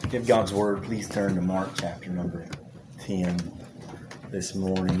Give God's Word, please turn to Mark chapter number 10 this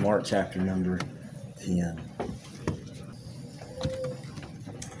morning. Mark chapter number 10.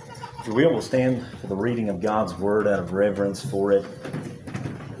 If you will, we'll stand for the reading of God's Word out of reverence for it.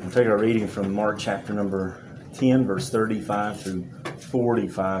 We'll take our reading from Mark chapter number 10, verse 35 through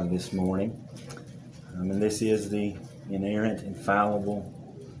 45 this morning. And this is the inerrant, infallible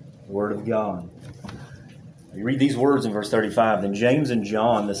Word of God. You read these words in verse 35. Then James and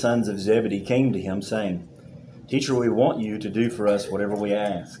John, the sons of Zebedee, came to him, saying, Teacher, we want you to do for us whatever we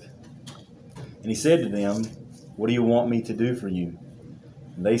ask. And he said to them, What do you want me to do for you?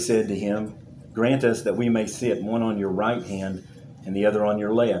 And they said to him, Grant us that we may sit, one on your right hand and the other on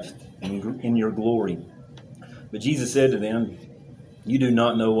your left, in your glory. But Jesus said to them, You do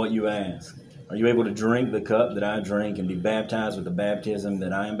not know what you ask. Are you able to drink the cup that I drink and be baptized with the baptism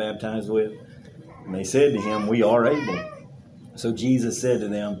that I am baptized with? And they said to him, We are able. So Jesus said to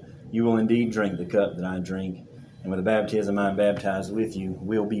them, You will indeed drink the cup that I drink, and with the baptism I am baptized with you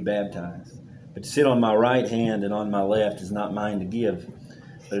will be baptized. But to sit on my right hand and on my left is not mine to give,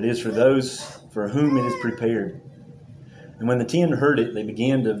 but it is for those for whom it is prepared. And when the 10 heard it, they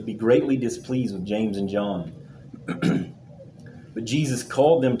began to be greatly displeased with James and John. But Jesus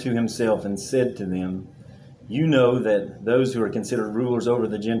called them to himself and said to them, You know that those who are considered rulers over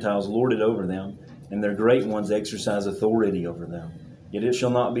the Gentiles lord it over them, and their great ones exercise authority over them. Yet it shall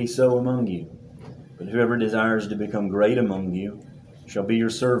not be so among you. But whoever desires to become great among you shall be your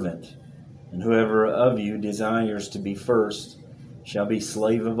servant, and whoever of you desires to be first shall be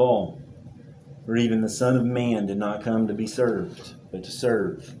slave of all. For even the Son of Man did not come to be served, but to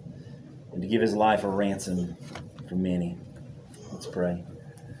serve, and to give his life a ransom for many. Let's pray.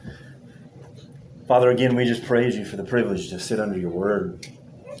 Father, again, we just praise you for the privilege to sit under your word.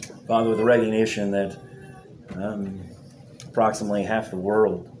 Father, with the recognition that approximately half the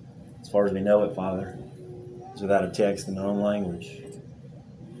world, as far as we know it, Father, is without a text in their own language.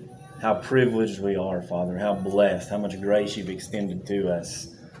 How privileged we are, Father, how blessed, how much grace you've extended to us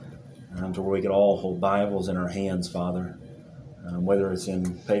to where we could all hold Bibles in our hands, Father, whether it's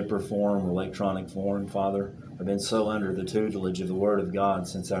in paper form, electronic form, Father. I've been so under the tutelage of the Word of God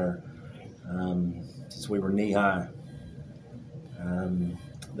since we were knee-high,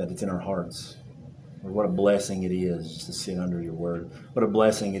 that it's in our hearts. Lord, what a blessing it is just to sit under your word. What a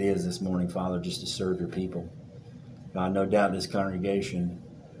blessing it is this morning, Father, just to serve your people. God, no doubt this congregation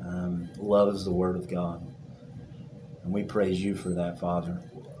loves the word of God. And we praise you for that, Father,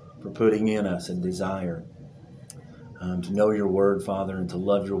 for putting in us a desire to know your word, Father, and to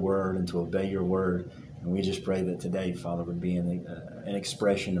love your word and to obey your word. And we just pray that today, Father, would be an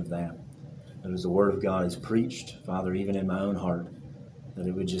expression of that. That as the word of God is preached, Father, even in my own heart, that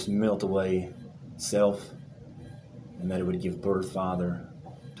it would just melt away self, and that it would give birth, Father,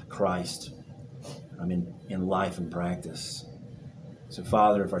 to Christ in life and practice. So,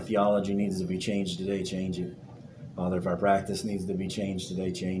 Father, if our theology needs to be changed today, change it. Father, if our practice needs to be changed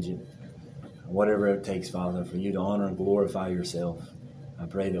today, change it. Whatever it takes, Father, for you to honor and glorify yourself, I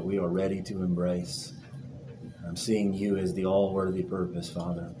pray that we are ready to embrace. I'm seeing you as the all-worthy purpose,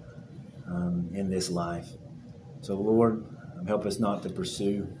 Father, in this life. So, Lord, help us not to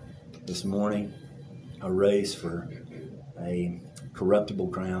pursue this morning a race for a corruptible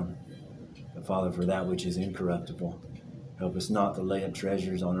crown, but, Father, for that which is incorruptible. Help us not to lay up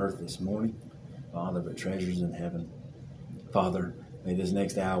treasures on earth this morning, Father, but treasures in heaven. Father, may this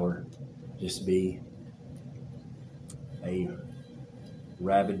next hour just be a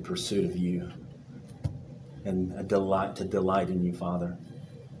rabid pursuit of you and a delight to delight in you, Father,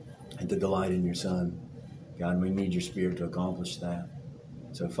 and to delight in your Son. God, we need your Spirit to accomplish that.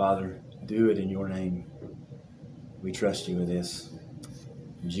 So, Father, do it in your name. We trust you with this.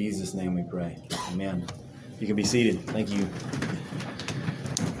 In Jesus' name we pray. Amen. You can be seated. Thank you.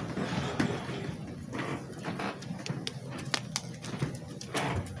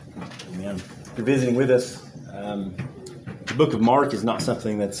 Amen. If you're visiting with us, the book of Mark is not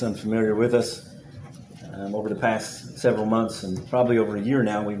something that's unfamiliar with us. Over the past several months and probably over a year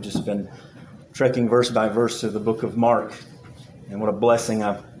now, we've just been trekking verse by verse through the book of Mark. And what a blessing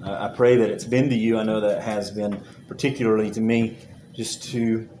I pray that it's been to you. I know that it has been particularly to me just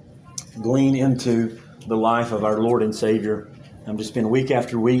to glean into the life of our Lord and Savior. I've just been week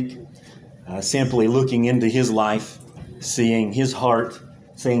after week simply looking into his life, seeing his heart,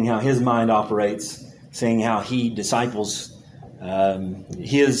 seeing how his mind operates, seeing how he disciples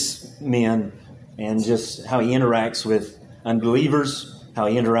his men, and just how he interacts with unbelievers, how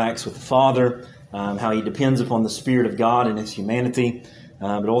he interacts with the Father, how he depends upon the Spirit of God in his humanity,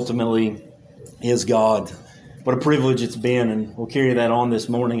 but ultimately is God. What a privilege it's been, and we'll carry that on this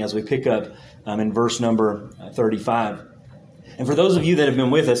morning as we pick up in verse number 35. And for those of you that have been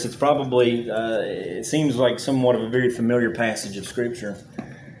with us, it's probably, it seems like somewhat of a very familiar passage of Scripture.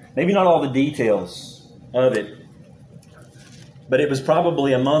 Maybe not all the details of it, but it was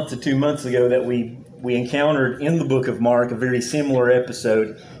probably a month to 2 months ago that we encountered in the book of Mark a very similar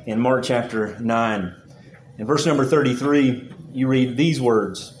episode in Mark chapter 9. In verse number 33, you read these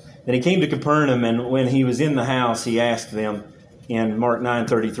words. Then he came to Capernaum, and when he was in the house, he asked them, in Mark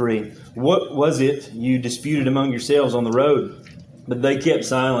 9:33, "What was it you disputed among yourselves on the road?" But they kept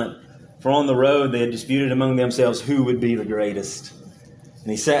silent, for on the road they had disputed among themselves who would be the greatest. And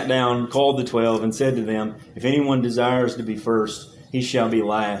he sat down, called the 12, and said to them, "If anyone desires to be first, he shall be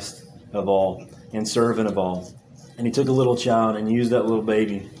last of all, and servant of all." And he took a little child and used that little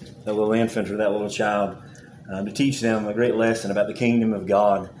baby, that little infant or that little child, to teach them a great lesson about the kingdom of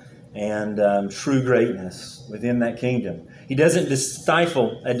God and true greatness within that kingdom. He doesn't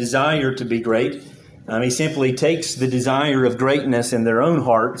stifle a desire to be great. He simply takes the desire of greatness in their own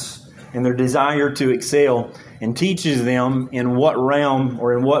hearts and their desire to excel and teaches them in what realm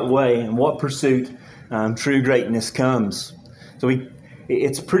or in what way, in what pursuit true greatness comes. So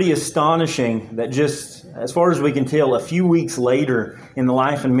it's pretty astonishing that just as far as we can tell, a few weeks later in the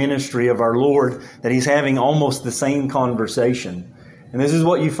life and ministry of our Lord, that he's having almost the same conversation. And this is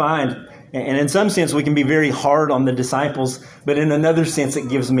what you find. And in some sense, we can be very hard on the disciples, but in another sense, it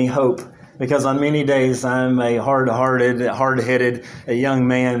gives me hope. Because on many days, I'm a hard-headed young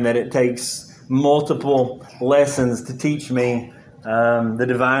man that it takes multiple lessons to teach me the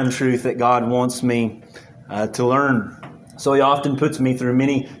divine truth that God wants me to learn. So he often puts me through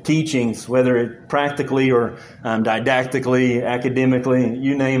many teachings, whether it practically or didactically, academically,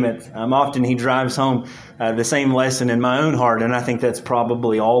 you name it. Often he drives home the same lesson in my own heart, and I think that's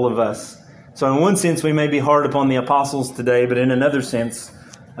probably all of us. So in one sense, we may be hard upon the apostles today, but in another sense,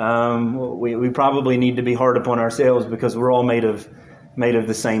 we probably need to be hard upon ourselves because we're all made of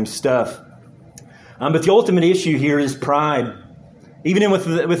the same stuff. But the ultimate issue here is pride. Even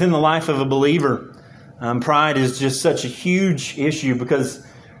within the life of a believer, pride is just such a huge issue because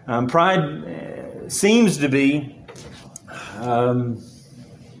pride seems to be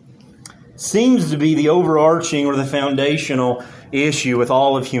the overarching or the foundational issue with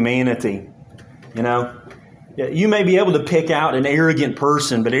all of humanity. You know, you may be able to pick out an arrogant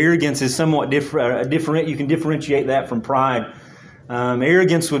person, but arrogance is somewhat different. You can differentiate that from pride.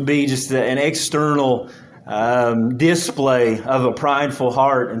 Arrogance would be just an external display of a prideful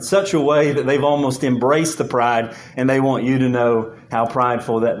heart in such a way that they've almost embraced the pride and they want you to know how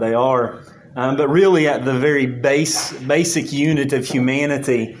prideful that they are. But really at the very basic unit of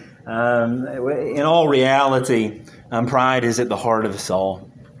humanity, in all reality, pride is at the heart of us all.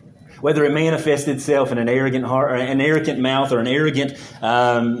 Whether it manifests itself in an arrogant heart, or an arrogant mouth, or an arrogant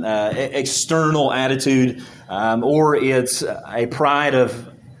external attitude, or it's a pride of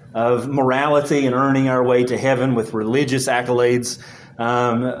morality and earning our way to heaven with religious accolades.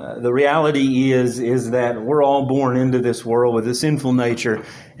 The reality is that we're all born into this world with a sinful nature,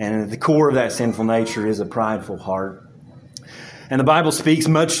 and at the core of that sinful nature is a prideful heart. And the Bible speaks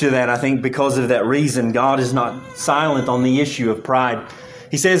much to that, I think, because of that reason. God is not silent on the issue of pride.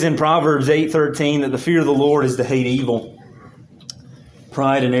 He says in Proverbs 8:13 that the fear of the Lord is to hate evil.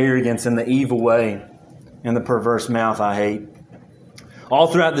 Pride and arrogance and the evil way and the perverse mouth I hate. All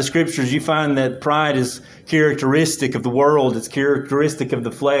throughout the Scriptures, you find that pride is characteristic of the world. It's characteristic of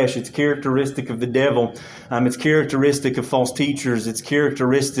the flesh. It's characteristic of the devil. It's characteristic of false teachers. It's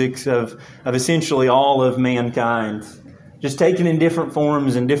characteristics of essentially all of mankind. Just taken in different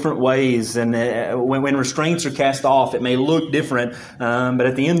forms and different ways. And when restraints are cast off, it may look different. But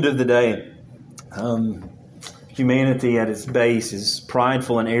at the end of the day, humanity at its base is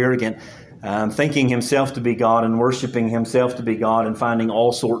prideful and arrogant, thinking himself to be God and worshiping himself to be God and finding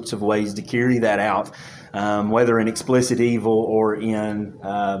all sorts of ways to carry that out, whether in explicit evil or in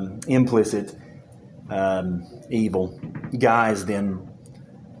implicit evil, guised in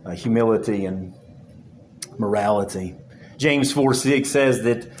humility and morality. James 4:6 says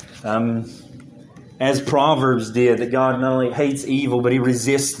that, as Proverbs did, that God not only hates evil, but he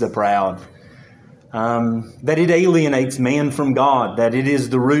resists the proud. That it alienates man from God, that it is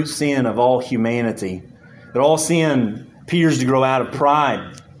the root sin of all humanity, that all sin appears to grow out of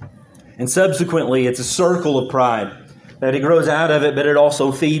pride. And subsequently, it's a circle of pride, that it grows out of it, but it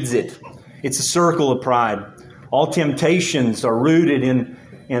also feeds it. It's a circle of pride. All temptations are rooted in,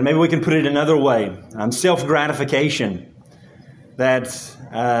 and maybe we can put it another way, self-gratification. That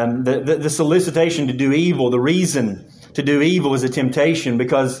the solicitation to do evil, the reason to do evil is a temptation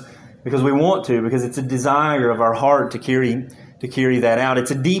because because we want to, because it's a desire of our heart to carry that out.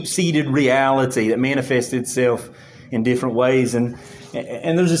 It's a deep-seated reality that manifests itself in different ways. And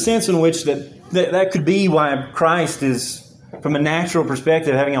there's a sense in which that could be why Christ is, from a natural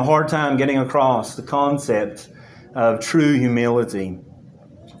perspective, having a hard time getting across the concept of true humility.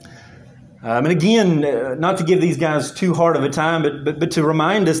 And again, not to give these guys too hard of a time, but to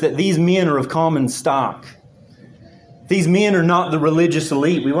remind us that these men are of common stock. These men are not the religious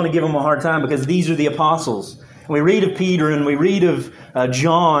elite. We want to give them a hard time because these are the apostles. And we read of Peter and we read of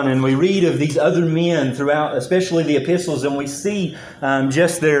John and we read of these other men throughout, especially the epistles, and we see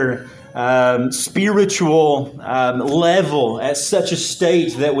just their spiritual level at such a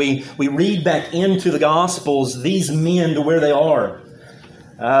state that we read back into the Gospels these men to where they are.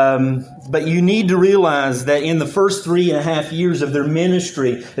 But you need to realize that in the first 3.5 years of their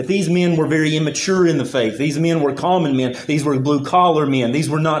ministry, that these men were very immature in the faith. These men were common men. These were blue-collar men. These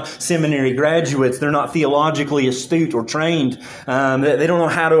were not seminary graduates. They're not theologically astute or trained. They don't know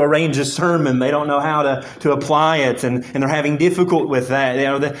how to arrange a sermon. They don't know how to apply it, and they're having difficulty with that. You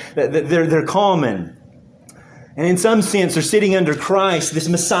know, they're common. And in some sense, they're sitting under Christ, this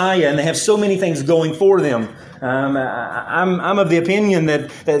Messiah, and they have so many things going for them. I'm of the opinion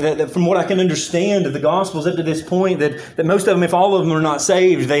that from what I can understand of the Gospels up to this point, that most of them, if all of them are not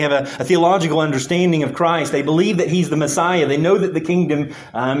saved, they have a theological understanding of Christ. They believe that He's the Messiah. They know that the kingdom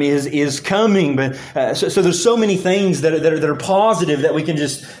is coming. But so there's so many things that are positive that we can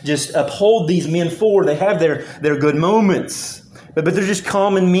just uphold these men for. They have their good moments. But they're just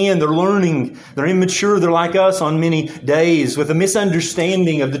common men. They're learning. They're immature. They're like us on many days with a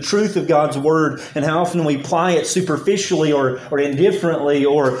misunderstanding of the truth of God's Word and how often we apply it superficially or indifferently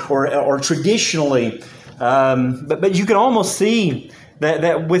or traditionally. But you can almost see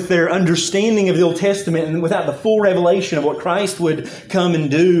that with their understanding of the Old Testament and without the full revelation of what Christ would come and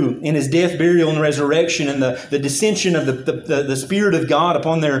do in His death, burial, and resurrection, and the descension of the Spirit of God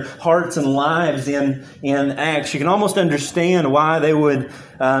upon their hearts and lives in Acts, you can almost understand why they would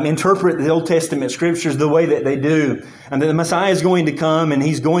interpret the Old Testament Scriptures the way that they do. And that the Messiah is going to come and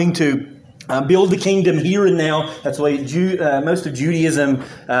He's going to build the kingdom here and now. That's the way most of Judaism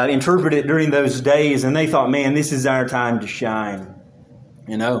interpreted it during those days. And they thought, man, this is our time to shine.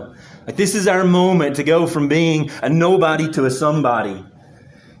 You know, like this is our moment to go from being a nobody to a somebody.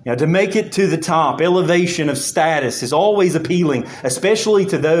 You know, to make it to the top. Elevation of status is always appealing, especially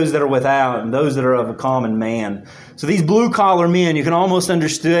to those that are without and those that are of a common man. So these blue-collar men, you can almost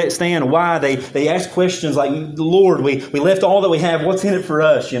understand why they ask questions like, Lord, we left all that we have. What's in it for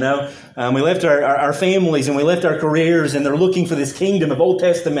us, you know? We left our families and we left our careers, and they're looking for this kingdom of Old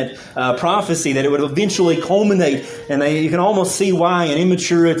Testament prophecy that it would eventually culminate. And you can almost see why in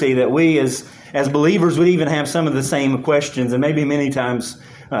immaturity that we as believers would even have some of the same questions, and maybe many times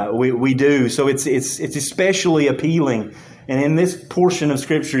we do. So it's especially appealing. And in this portion of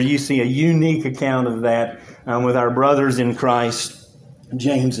Scripture, you see a unique account of that with our brothers in Christ,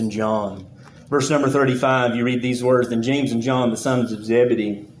 James and John. Verse number 35, you read these words, "Then James and John, the sons of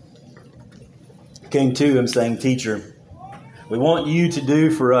Zebedee, came to him saying, 'Teacher, we want you to do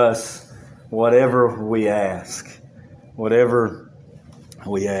for us whatever we ask.'" Whatever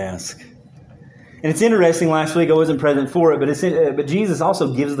we ask. And it's interesting, last week I wasn't present for it, but Jesus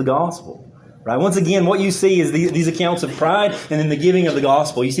also gives the gospel. Right? Once again, what you see is these accounts of pride and then the giving of the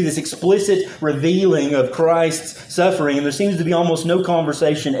gospel. You see this explicit revealing of Christ's suffering, and there seems to be almost no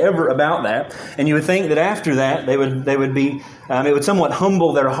conversation ever about that. And you would think that after that they would be it would somewhat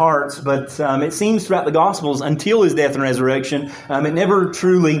humble their hearts, but it seems throughout the Gospels until His death and resurrection, it never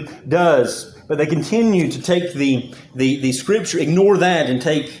truly does. But they continue to take the Scripture, ignore that, and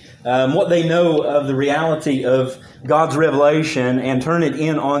take what they know of the reality of God's revelation and turn it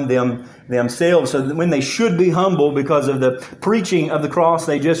in on themselves, so that when they should be humble because of the preaching of the cross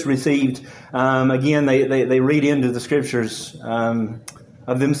they just received, again they read into the Scriptures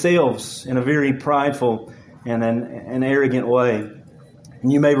of themselves in a very prideful and an arrogant way.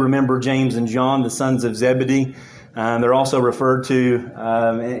 And you may remember James and John, the sons of Zebedee. They're also referred to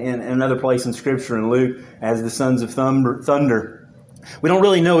in another place in Scripture in Luke as the sons of thunder. We don't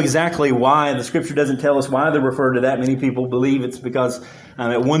really know exactly why. The Scripture doesn't tell us why they're referred to that. Many people believe it's because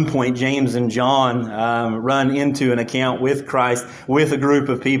at one point James and John run into an account with Christ with a group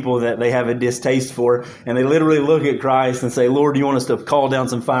of people that they have a distaste for. And they literally look at Christ and say, "Lord, do you want us to call down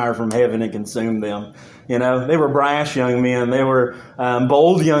some fire from heaven and consume them?" You know, they were brash young men. They were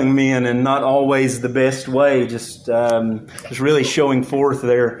bold young men, and not always the best way, just really showing forth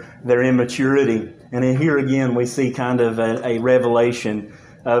their immaturity. And here again, we see kind of a revelation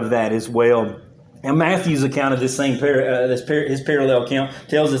of that as well. And Matthew's account of this same his parallel account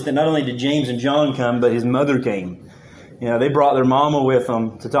tells us that not only did James and John come, but his mother came. They brought their mama with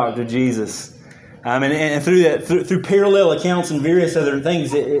them to talk to Jesus. And through parallel accounts and various other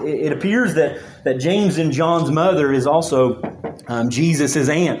things, it appears that James and John's mother is also Jesus'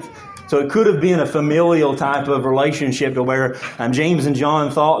 aunt. So it could have been a familial type of relationship to where James and John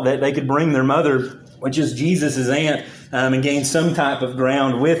thought that they could bring their mother, which is Jesus' aunt, and gain some type of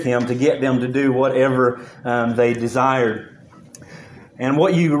ground with him to get them to do whatever they desired. And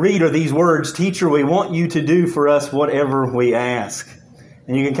what you read are these words, "Teacher, we want you to do for us whatever we ask."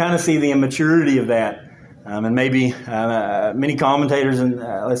 And you can kind of see the immaturity of that. And maybe many commentators and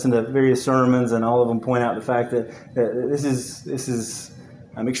listen to various sermons, and all of them point out the fact that this is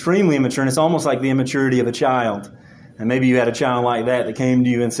extremely immature, and it's almost like the immaturity of a child. And maybe you had a child like that came to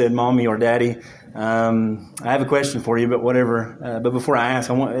you and said, "Mommy or Daddy, I have a question for you, but whatever. But before I ask,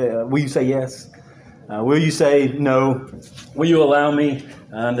 will you say yes? Will you say no? Will you allow me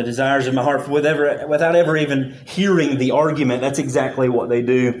the desires of my heart without ever even hearing the argument?" That's exactly what they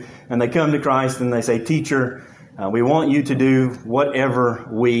do. And they come to Christ and they say, "Teacher, we want you to do whatever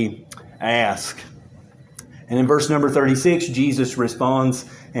we ask." And in verse number 36, Jesus responds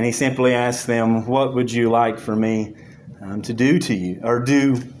and he simply asks them, "What would you like for me to do to you, or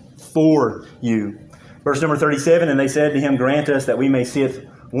do for you?" Verse number 37, "And they said to him, 'Grant us that we may sit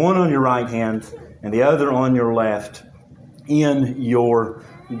one on your right hand and the other on your left in your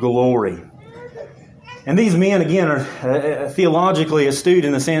glory.'" And these men, again, are theologically astute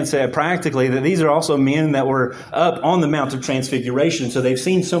in the sense that practically that these are also men that were up on the Mount of Transfiguration, so they've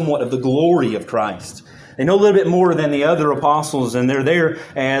seen somewhat of the glory of Christ. They know a little bit more than the other apostles, and they're there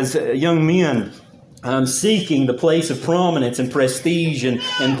as young men seeking the place of prominence and prestige and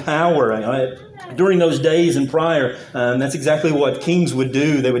power. During those days and prior, that's exactly what kings would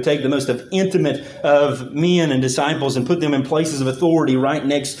do. They would take the most intimate of men and disciples and put them in places of authority right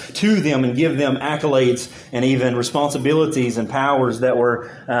next to them and give them accolades and even responsibilities and powers that were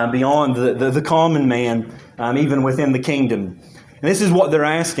beyond the common man, even within the kingdom. And this is what they're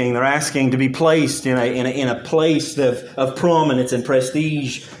asking. They're asking to be placed in a place of prominence and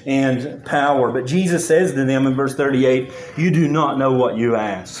prestige and power. But Jesus says to them in verse 38, "You do not know what you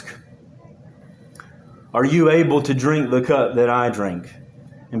ask. Are you able to drink the cup that I drink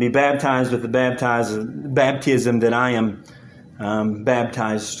and be baptized with the baptism that I am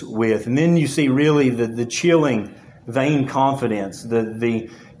baptized with?" And then you see really the chilling, vain confidence,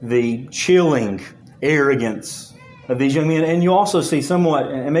 the chilling arrogance of these young men. And you also see somewhat,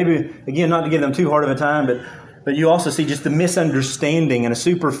 and maybe, again, not to give them too hard of a time, but you also see just the misunderstanding and a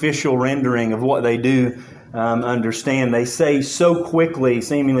superficial rendering of what they do understand. They say so quickly,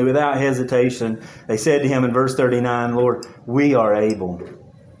 seemingly without hesitation, they said to him in verse 39, "Lord, we are able.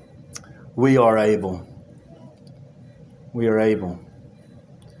 We are able. We are able."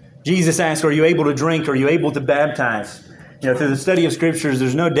 Jesus asked, "Are you able to drink? Are you able to baptize?" Through the study of Scriptures,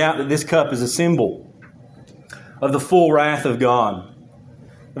 there's no doubt that this cup is a symbol of the full wrath of God,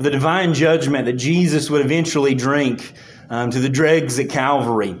 of the divine judgment that Jesus would eventually drink to the dregs at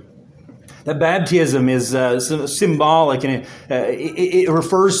Calvary. That baptism is symbolic, and it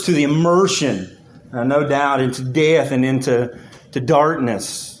refers to the immersion, no doubt, into death and into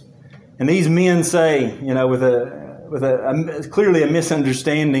darkness. And these men say, with clearly a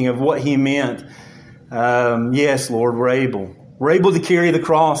misunderstanding of what he meant, "Yes, Lord, we're able. We're able to carry the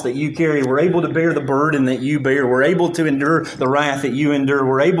cross that you carry. We're able to bear the burden that you bear. We're able to endure the wrath that you endure.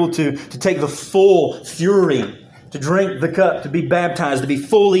 We're able to take the full fury, to drink the cup, to be baptized, to be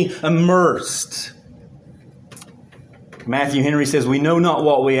fully immersed." Matthew Henry says, "We know not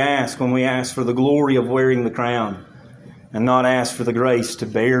what we ask when we ask for the glory of wearing the crown, and not ask for the grace to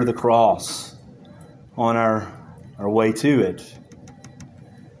bear the cross on our way to it."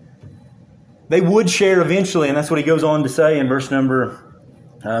 They would share eventually, and that's what he goes on to say in verse number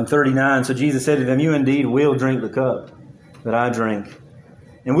 39. "So Jesus said to them, 'You indeed will drink the cup that I drink,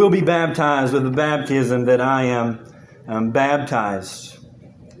 and will be baptized with the baptism that I am baptized.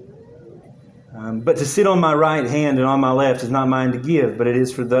 But to sit on my right hand and on my left is not mine to give, but it is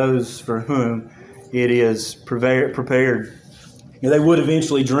for those for whom it is prepared." They would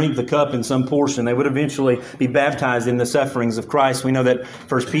eventually drink the cup in some portion. They would eventually be baptized in the sufferings of Christ. We know that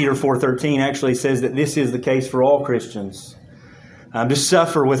 1 Peter 4:13 actually says that this is the case for all Christians. To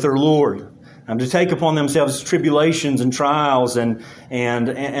suffer with their Lord. To take upon themselves tribulations and trials and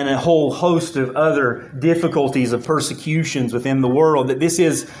a whole host of other difficulties of persecutions within the world. That this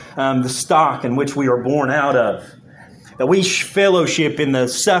is the stock in which we are born out of. That we fellowship in the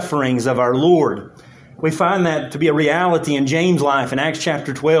sufferings of our Lord. We find that to be a reality in James' life in Acts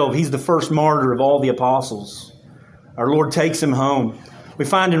chapter 12. He's the first martyr of all the apostles. Our Lord takes him home. We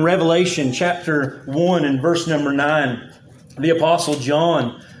find in Revelation chapter 1 and verse number 9, the apostle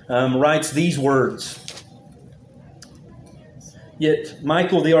John writes these words. Yet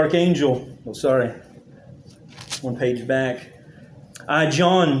Michael the archangel, one page back. I,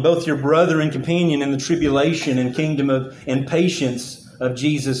 John, both your brother and companion in the tribulation and kingdom and patience of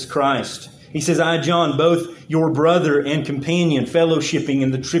Jesus Christ. He says, I, John, both your brother and companion, fellowshipping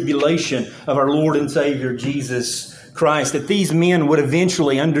in the tribulation of our Lord and Savior Jesus Christ. That these men would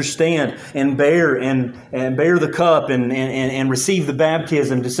eventually understand and bear the cup and receive the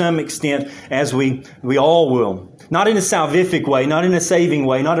baptism to some extent, as we all will. Not in a salvific way, not in a saving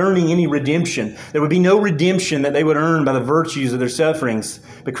way, not earning any redemption. There would be no redemption that they would earn by the virtues of their sufferings.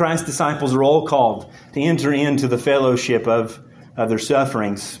 But Christ's disciples are all called to enter into the fellowship of their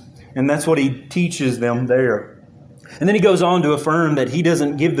sufferings. And that's what he teaches them there. And then he goes on to affirm that he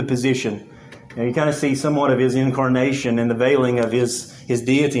doesn't give the position. You kind of see somewhat of his incarnation and the veiling of his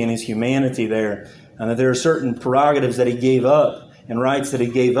deity and his humanity there. And that there are certain prerogatives that he gave up and rights that he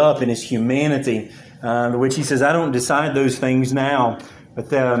gave up in his humanity, which he says, I don't decide those things now, but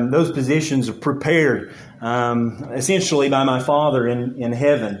those positions are prepared essentially by my Father in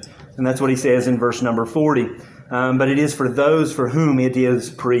heaven. And that's what he says in verse number 40. But it is for those for whom it is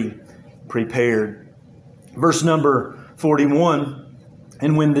prepared. Verse number 41,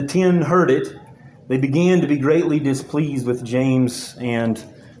 and when the 10 heard it, they began to be greatly displeased with James and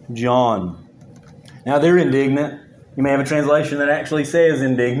John. Now they're indignant. You may have a translation that actually says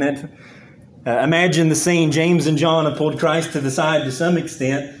indignant. Imagine the scene. James and John have pulled Christ to the side to some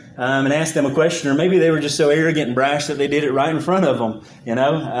extent and asked them a question, or maybe they were just so arrogant and brash that they did it right in front of them,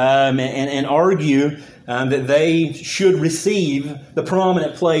 and argue that they should receive the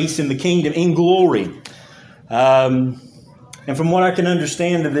prominent place in the kingdom in glory. And from what I can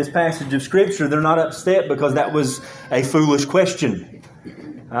understand of this passage of Scripture, they're not upset because that was a foolish question.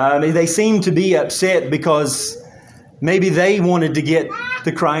 They seem to be upset because maybe they wanted to get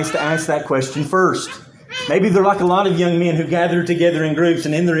to Christ to ask that question first. Maybe they're like a lot of young men who gather together in groups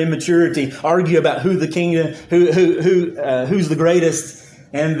and in their immaturity argue about who the king, who's the greatest,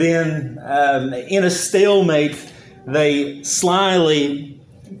 and then in a stalemate they slyly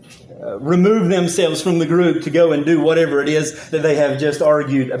remove themselves from the group to go and do whatever it is that they have just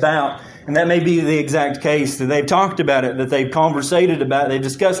argued about. And that may be the exact case, that they've talked about it, that they've conversated about it, they've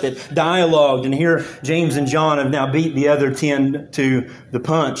discussed it, dialogued, and here James and John have now beat the other 10 to the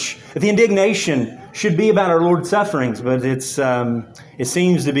punch. The indignation should be about our Lord's sufferings, but it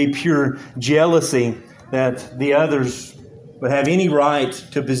seems to be pure jealousy that the others would have any right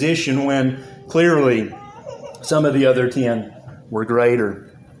to position when clearly some of the other 10 were greater.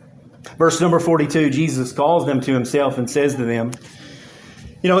 Verse number 42, Jesus calls them to himself and says to them,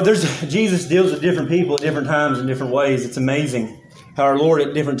 Jesus deals with different people at different times in different ways. It's amazing how our Lord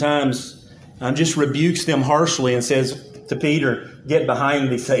at different times just rebukes them harshly and says to Peter, get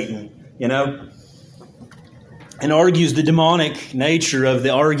behind thee, Satan, and argues the demonic nature of the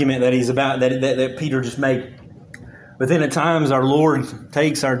argument that he's about, that Peter just made. But then at times our Lord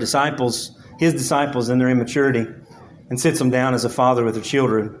takes our disciples, his disciples in their immaturity, and sits them down as a father with their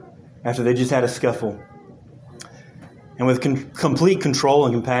children after they just had a scuffle. And with complete control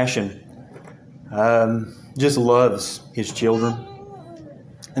and compassion, just loves his children.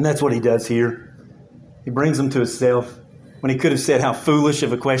 And that's what he does here. He brings them to himself. When he could have said, how foolish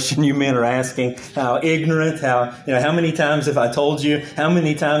of a question you men are asking, how ignorant, how many times have I told you? How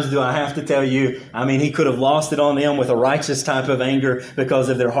many times do I have to tell you? He could have lost it on them with a righteous type of anger because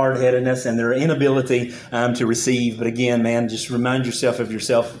of their hard-headedness and their inability to receive. But again, man, just remind yourself of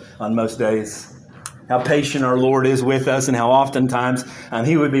yourself on most days. How patient our Lord is with us, and how oftentimes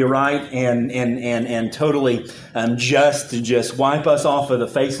He would be right and totally just to just wipe us off of the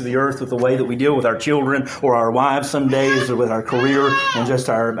face of the earth with the way that we deal with our children or our wives some days, or with our career and just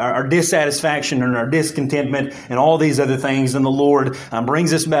our dissatisfaction and our discontentment and all these other things. And the Lord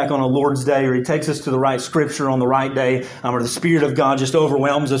brings us back on a Lord's Day, or He takes us to the right Scripture on the right day, or the Spirit of God just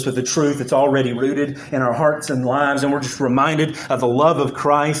overwhelms us with the truth that's already rooted in our hearts and lives, and we're just reminded of the love of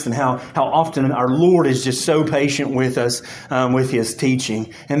Christ and how often our Lord is just so patient with us with His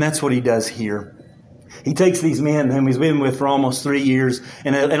teaching. And that's what He does here. He takes these men whom He's been with for almost 3 years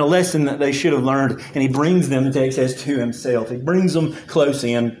and a lesson that they should have learned, and He brings them, takes us to Himself. He brings them close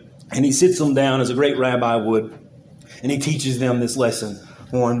in, and He sits them down as a great rabbi would, and He teaches them this lesson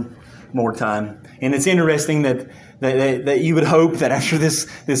one more time. And it's interesting that you would hope that after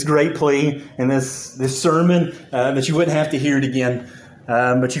this great plea and this sermon that you wouldn't have to hear it again.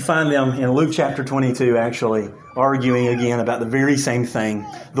 But you find them in Luke chapter 22 actually arguing again about the very same thing,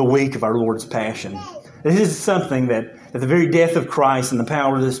 the week of our Lord's Passion. This is something that the very death of Christ and the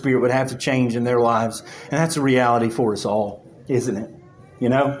power of the Spirit would have to change in their lives. And that's a reality for us all, isn't it? You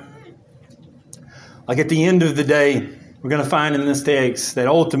know? Like at the end of the day, we're going to find in this text that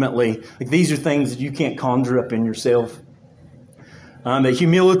ultimately, like these are things that you can't conjure up in yourself. That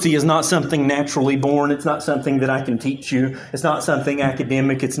humility is not something naturally born. It's not something that I can teach you. It's not something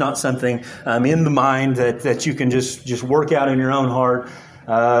academic. It's not something in the mind that you can just work out in your own heart.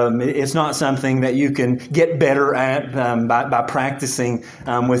 It's not something that you can get better at by practicing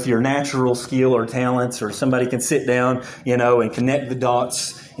with your natural skill or talents, or somebody can sit down, and connect the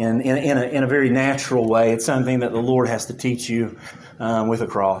dots in a very natural way. It's something that the Lord has to teach you with a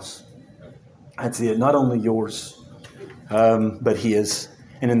cross. That's it. Not only yours, but His,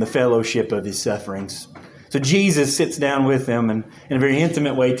 and in the fellowship of His sufferings. So Jesus sits down with them and in a very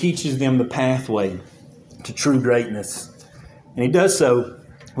intimate way teaches them the pathway to true greatness. And He does so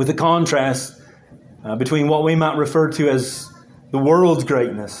with a contrast between what we might refer to as the world's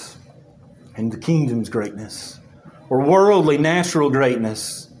greatness and the kingdom's greatness, or worldly, natural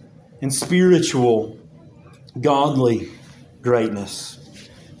greatness and spiritual, godly greatness.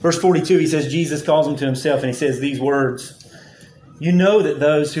 Verse 42, he says, Jesus calls them to Himself and He says these words, "You know that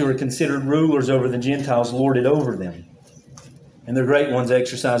those who are considered rulers over the Gentiles lord it over them, and their great ones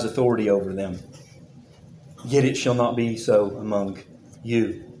exercise authority over them. Yet it shall not be so among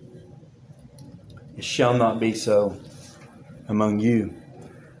you." It shall not be so among you.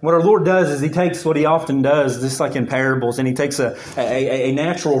 What our Lord does is He takes what He often does, just like in parables, and He takes a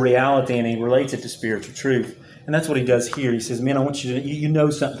natural reality and He relates it to spiritual truth. And that's what He does here. He says, "Man, I want you to, you know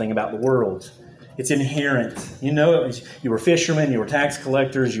something about the world. It's inherent. You know it. You were fishermen, you were tax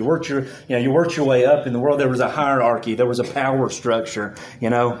collectors, you worked your way up in the world. There was a hierarchy, there was a power structure,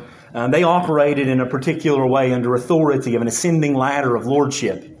 They operated in a particular way under authority of an ascending ladder of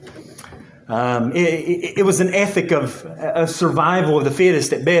lordship. It was an ethic of survival of the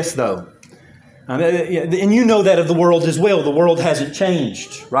fittest at best, though. And you know that of the world as well. The world hasn't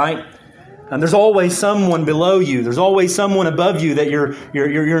changed, right? And there's always someone below you. There's always someone above you that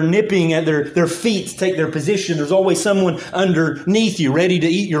you're nipping at their feet to take their position. There's always someone underneath you ready to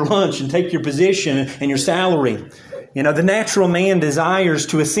eat your lunch and take your position and your salary. The natural man desires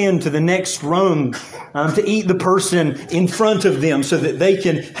to ascend to the next rung, to eat the person in front of them so that they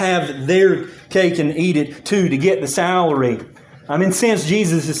can have their cake and eat it too, to get the salary. In a sense,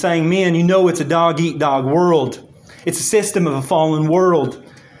 Jesus is saying, man, it's a dog-eat-dog world. It's a system of a fallen world.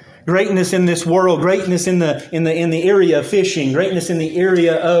 Greatness in this world, greatness in the area of fishing, greatness in the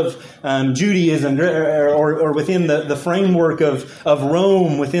area of Judaism, or within the framework of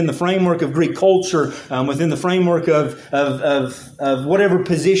Rome, within the framework of Greek culture, within the framework of whatever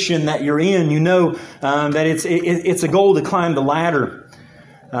position that you're in. That it's a goal to climb the ladder,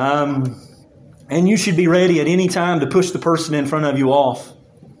 and you should be ready at any time to push the person in front of you off.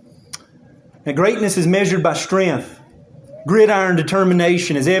 Now, greatness is measured by strength. Gridiron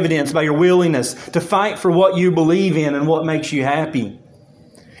determination is evidenced by your willingness to fight for what you believe in and what makes you happy.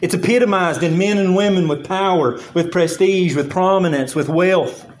 It's epitomized in men and women with power, with prestige, with prominence, with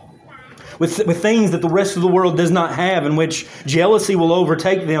wealth, with things that the rest of the world does not have, in which jealousy will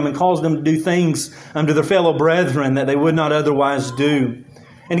overtake them and cause them to do things unto their fellow brethren that they would not otherwise do.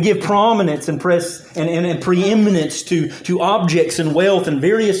 And to give prominence and preeminence to objects and wealth and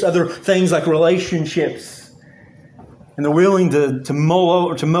various other things like relationships. And they're willing to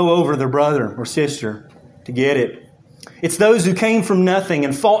mow over their brother or sister to get it. It's those who came from nothing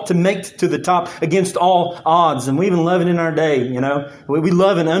and fought to make it to the top against all odds. And we even love it in our day, We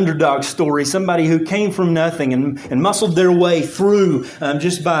love an underdog story. Somebody who came from nothing and muscled their way through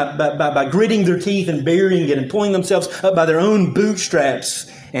just by gritting their teeth and burying it and pulling themselves up by their own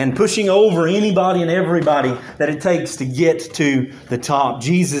bootstraps and pushing over anybody and everybody that it takes to get to the top.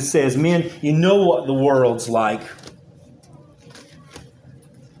 Jesus says, men, you know what the world's like.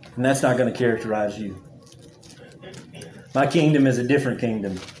 And that's not going to characterize you. My kingdom is a different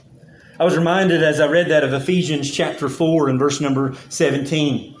kingdom. I was reminded as I read that of Ephesians chapter 4 and verse number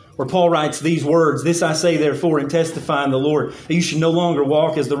 17, where Paul writes these words, "This I say therefore and testify in the Lord, that you should no longer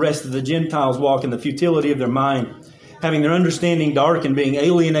walk as the rest of the Gentiles walk in the futility of their mind, having their understanding darkened, being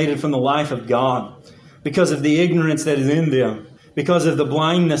alienated from the life of God, because of the ignorance that is in them, because of the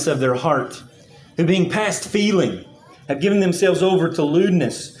blindness of their heart, who being past feeling, have given themselves over to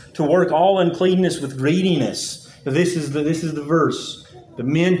lewdness, to work all uncleanness with greediness." This is the verse. "But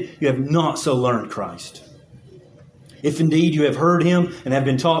men, you have not so learned Christ. If indeed you have heard Him and have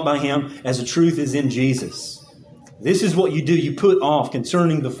been taught by Him, as the truth is in Jesus." This is what you do. You put off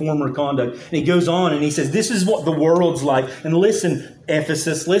concerning the former conduct. And he goes on and he says, this is what the world's like. And listen,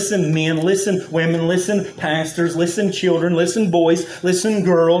 Ephesus, listen, men, listen, women, listen, pastors, listen, children, listen, boys, listen,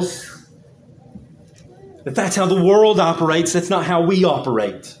 girls. That's how the world operates. That's not how we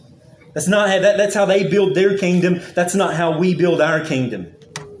operate. That's how they build their kingdom. That's not how we build our kingdom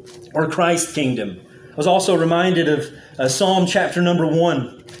or Christ's kingdom. I was also reminded of Psalm chapter number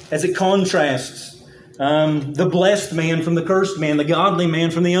 1 as it contrasts the blessed man from the cursed man, the godly man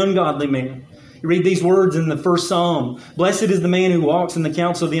from the ungodly man. You read these words in the first Psalm. Blessed is the man who walks in the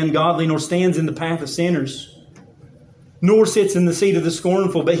counsel of the ungodly, nor stands in the path of sinners, nor sits in the seat of the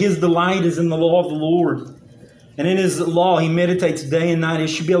scornful, but his delight is in the law of the Lord. And in his law he meditates day and night.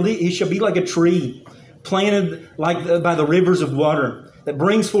 He shall be like a tree planted by the rivers of water, that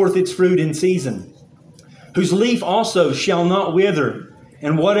brings forth its fruit in season, whose leaf also shall not wither,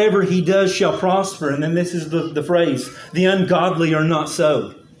 and whatever he does shall prosper. And then this is the phrase, the ungodly are not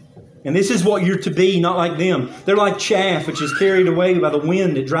so. And this is what you're to be, not like them. They're like chaff which is carried away by the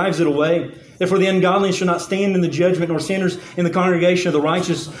wind. It drives it away. Therefore the ungodly shall not stand in the judgment, nor sinners in the congregation of the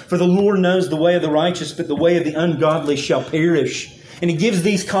righteous. For the Lord knows the way of the righteous, but the way of the ungodly shall perish. And he gives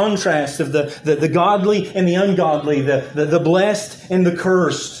these contrasts of the godly and the ungodly, the blessed and the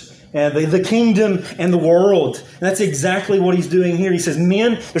cursed. The kingdom and the world. And that's exactly what he's doing here. He says,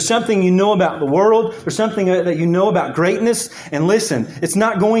 men, there's something you know about the world. There's something that you know about greatness. And listen, it's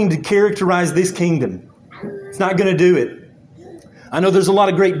not going to characterize this kingdom. It's not going to do it. I know there's a lot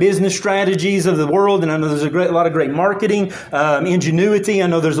of great business strategies of the world, and I know there's a lot of great marketing, ingenuity. I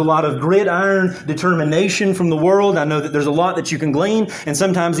know there's a lot of gridiron determination from the world. I know that there's a lot that you can glean, and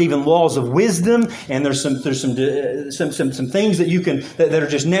sometimes even laws of wisdom. And there's some things that you can that are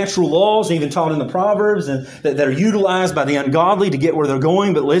just natural laws, even taught in the Proverbs, and that are utilized by the ungodly to get where they're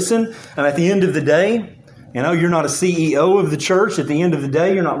going. But listen, and at the end of the day, you're not a CEO of the church. At the end of the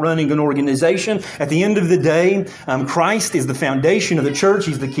day, you're not running an organization. At the end of the day, Christ is the foundation of the church.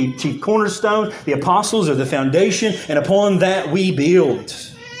 He's the chief cornerstone. The apostles are the foundation, and upon that we build.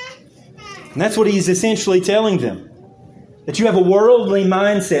 And that's what he's essentially telling them. That you have a worldly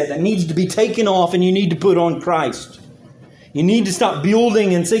mindset that needs to be taken off, and you need to put on Christ. You need to stop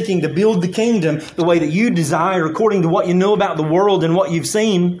building and seeking to build the kingdom the way that you desire, according to what you know about the world and what you've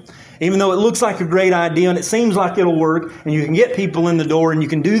seen. Even though it looks like a great idea and it seems like it'll work, and you can get people in the door and you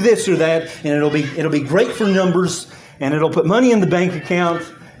can do this or that, and it'll be great for numbers, and it'll put money in the bank account.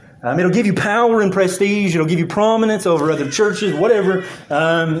 It'll give you power and prestige. It'll give you prominence over other churches, whatever.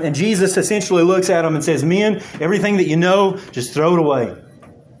 And Jesus essentially looks at them and says, men, everything that you know, just throw it away.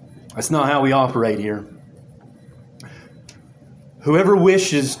 That's not how we operate here. Whoever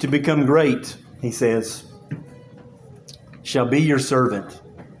wishes to become great, he says, shall be your servant.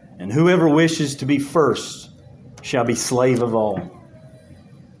 And whoever wishes to be first shall be slave of all.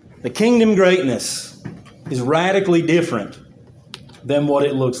 The kingdom greatness is radically different than what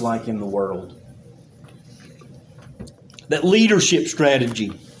it looks like in the world. That leadership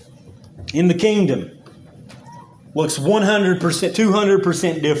strategy in the kingdom looks 100%,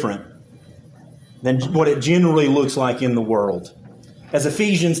 200% different than what it generally looks like in the world. As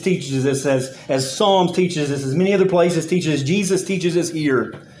Ephesians teaches us, as Psalms teaches us, as many other places teaches us, Jesus teaches us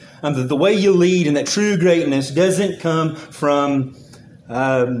here, that the way you lead and that true greatness doesn't come from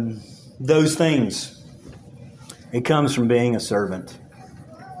those things. It comes from being a servant.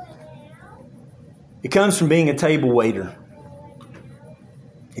 It comes from being a table waiter.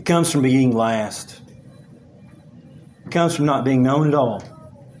 It comes from being last. It comes from not being known at all.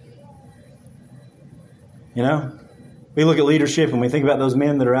 We look at leadership and we think about those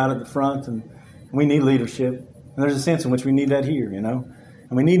men that are out at the front, and we need leadership. And there's a sense in which we need that here,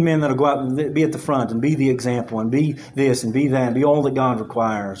 And we need men that will go out and be at the front and be the example and be this and be that and be all that God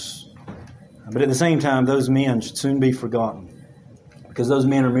requires. But at the same time, those men should soon be forgotten, because those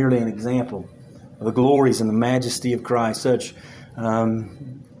men are merely an example of the glories and the majesty of Christ, such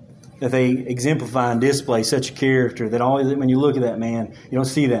that they exemplify and display such a character that when you look at that man, you don't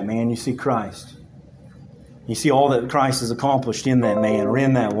see that man, you see Christ. You see all that Christ has accomplished in that man or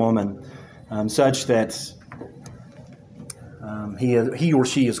in that woman, such that he or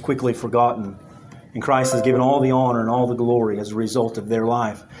she is quickly forgotten. And Christ has given all the honor and all the glory as a result of their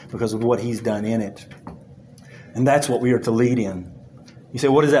life because of what He's done in it. And that's what we are to lead in. You say,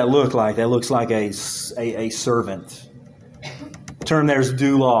 what does that look like? That looks like a servant. The term there is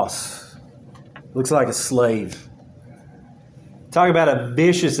doulos. It looks like a slave. Talk about a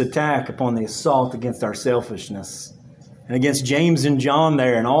vicious attack upon the assault against our selfishness. And against James and John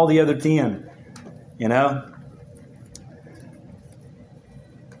there and all the other 10.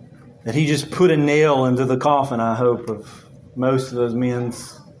 that He just put a nail into the coffin, I hope, of most of those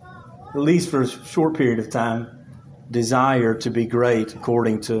men's, at least for a short period of time, desire to be great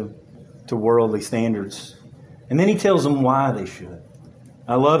according to worldly standards. And then He tells them why they should.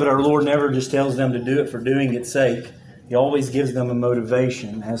 I love it. Our Lord never just tells them to do it for doing its sake. He always gives them a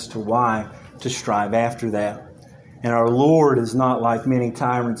motivation as to why to strive after that. And our Lord is not like many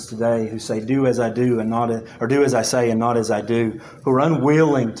tyrants today who say, do as I do and not, or do as I say and not as I do, who are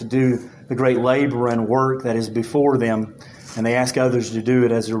unwilling to do the great labor and work that is before them, and they ask others to do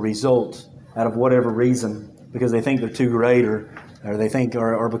it as a result, out of whatever reason, because they think they're too great or they think,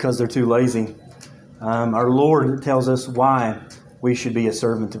 or because they're too lazy. Our Lord tells us why we should be a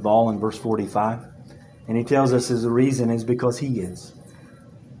servant of all in verse 45. And He tells us the reason is because He is.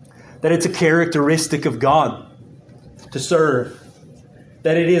 That it's a characteristic of God to serve.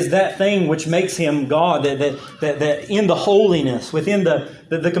 That it is that thing which makes Him God. That in the holiness, within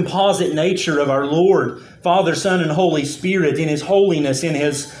the composite nature of our Lord, Father, Son, and Holy Spirit, in His holiness, in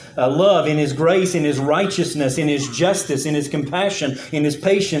His love, in His grace, in His righteousness, in His justice, in His compassion, in His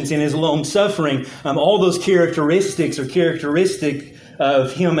patience, in His long-suffering, all those characteristics are characteristic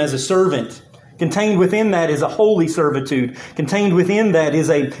of Him as a servant. Contained within that is a holy servitude. Contained within that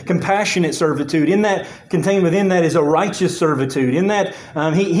is a compassionate servitude. Contained within that is a righteous servitude. In that,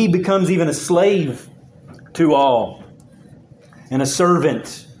 he becomes even a slave to all and a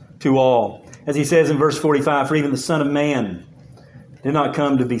servant to all. As He says in verse 45, for even the Son of Man did not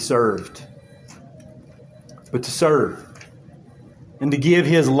come to be served, but to serve and to give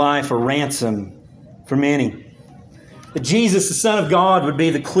His life a ransom for many. That Jesus, the Son of God, would be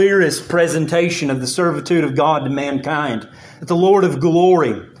the clearest presentation of the servitude of God to mankind. That the Lord of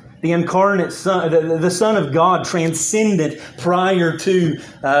glory, the incarnate Son, the Son of God, transcendent prior to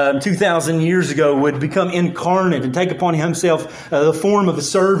 2,000 years ago, would become incarnate and take upon Himself the form of a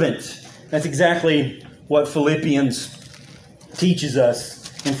servant. That's exactly what Philippians teaches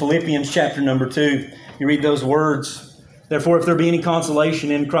us. In Philippians chapter number 2, you read those words. Therefore, if there be any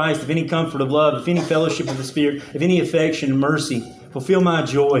consolation in Christ, if any comfort of love, if any fellowship of the Spirit, if any affection and mercy, fulfill my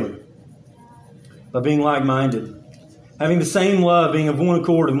joy by being like-minded, having the same love, being of one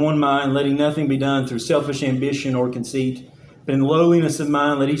accord and one mind, letting nothing be done through selfish ambition or conceit, but in lowliness of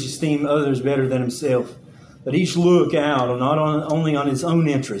mind, let each esteem others better than himself. Let each look out not only on his own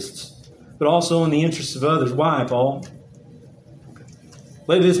interests, but also on the interests of others. Why, Paul?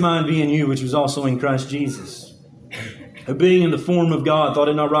 Let this mind be in you, which was also in Christ Jesus, who being in the form of God, thought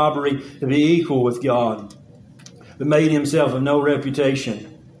it not robbery to be equal with God, but made Himself of no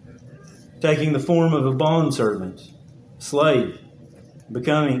reputation, taking the form of a bondservant, slave,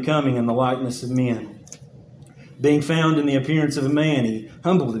 coming in the likeness of men. Being found in the appearance of a man, He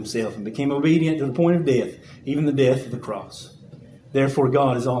humbled Himself and became obedient to the point of death, even the death of the cross. Therefore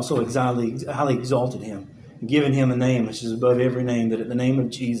God has also highly exalted Him, and given Him a name which is above every name, that at the name of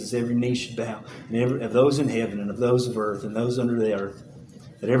Jesus every knee should bow, and of those in heaven and of those of earth and those under the earth,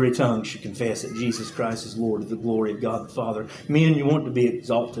 that every tongue should confess that Jesus Christ is Lord, to the glory of God the Father. Men, you want to be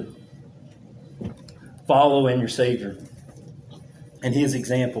exalted. Follow in your Savior and His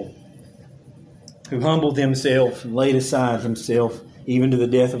example, who humbled Himself and laid aside Himself even to the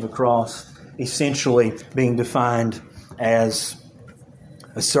death of a cross, essentially being defined as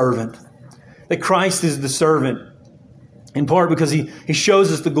a servant. That Christ is the servant, in part because He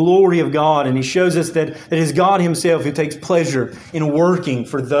shows us the glory of God, and He shows us that it is God Himself who takes pleasure in working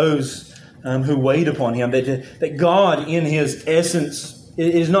for those who wait upon Him. That God in His essence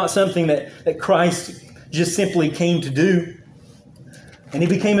is not something that Christ just simply came to do. And He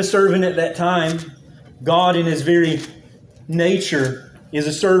became a servant at that time. God in His very nature is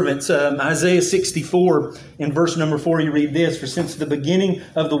a servant. Isaiah 64, in verse number 4, you read this, for since the beginning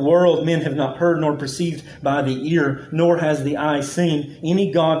of the world, men have not heard nor perceived by the ear, nor has the eye seen any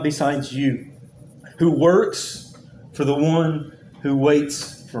God besides you, who works for the one who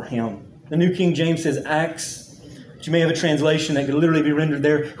waits for Him. The New King James says acts, but you may have a translation that could literally be rendered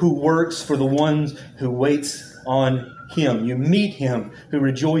there, who works for the ones who waits on Him. You meet Him who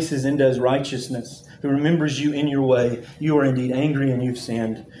rejoices and does righteousness, who remembers you in your way. You are indeed angry and you've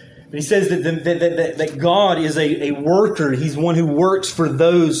sinned. But He says that God is a worker. He's one who works for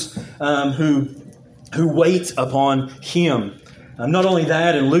those who wait upon Him. Not only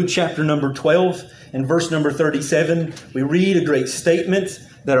that, in Luke chapter number 12 and verse number 37, we read a great statement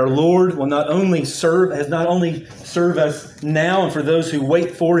that our Lord will not only serve us now and for those who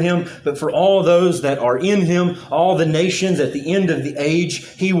wait for Him, but for all those that are in Him, all the nations at the end of the age,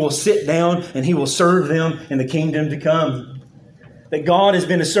 He will sit down and He will serve them in the kingdom to come. that God has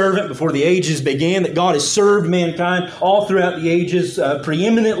been a servant before the ages began, that God has served mankind all throughout the ages,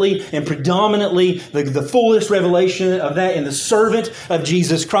 preeminently and predominantly, the fullest revelation of that in the servant of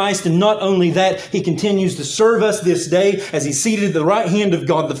Jesus Christ. And not only that, He continues to serve us this day as He's seated at the right hand of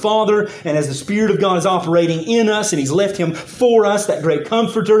God the Father, and as the Spirit of God is operating in us, and He's left Him for us, that great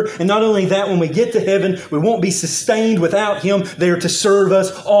Comforter. And not only that, when we get to heaven, we won't be sustained without Him there to serve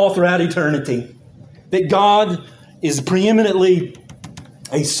us all throughout eternity. That God is preeminently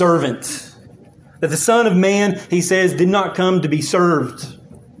a servant. That the Son of Man, He says, did not come to be served.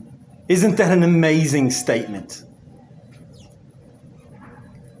 Isn't that an amazing statement?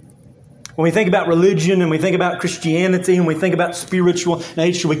 When we think about religion and we think about Christianity and we think about spiritual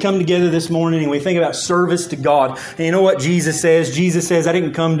nature, we come together this morning and we think about service to God. And you know what Jesus says? Jesus says, I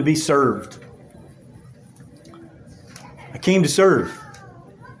didn't come to be served. I came to serve.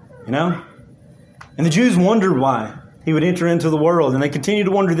 You know? And the Jews wondered why He would enter into the world. And they continue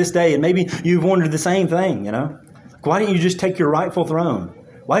to wonder this day. And maybe you've wondered the same thing, you know. Why didn't you just take your rightful throne?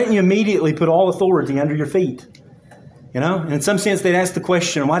 Why didn't you immediately put all authority under your feet? You know, and in some sense they'd ask the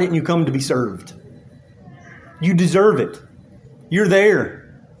question, why didn't you come to be served? You deserve it. You're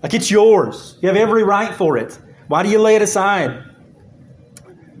there. Like it's yours. You have every right for it. Why do you lay it aside?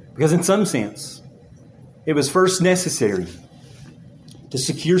 Because in some sense, it was first necessary to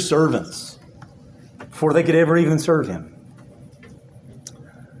secure servants before they could ever even serve Him.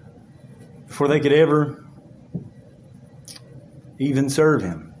 Before they could ever even serve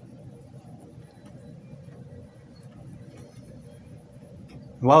Him.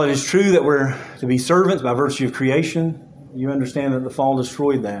 While it is true that we're to be servants by virtue of creation, you understand that the fall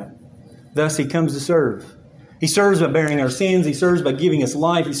destroyed that. Thus, He comes to serve. He serves by bearing our sins. He serves by giving us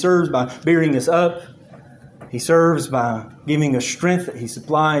life. He serves by bearing us up. He serves by giving us strength that He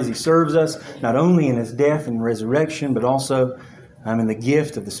supplies. He serves us not only in His death and resurrection, but also in the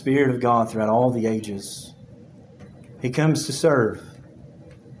gift of the Spirit of God throughout all the ages. He comes to serve.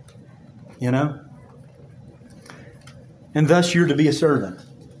 You know? And thus you're to be a servant.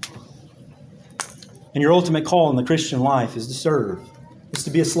 And your ultimate call in the Christian life is to serve. It's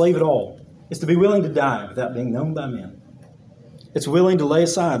to be a slave at all. It's to be willing to die without being known by men. It's willing to lay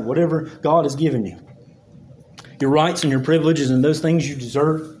aside whatever God has given you. Your rights and your privileges and those things you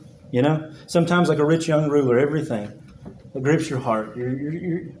deserve. You know, sometimes like a rich young ruler, everything that grips your heart, you're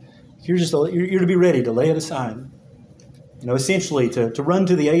to be ready to lay it aside. You know, essentially to run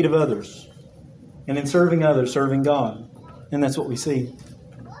to the aid of others. And in serving others, serving God. And that's what we see.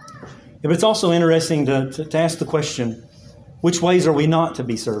 But it's also interesting to ask the question, which ways are we not to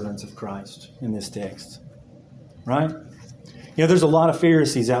be servants of Christ in this text? Right? You know, there's a lot of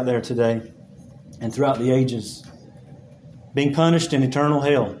Pharisees out there today and throughout the ages being punished in eternal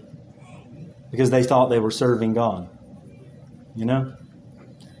hell because they thought they were serving God. You know?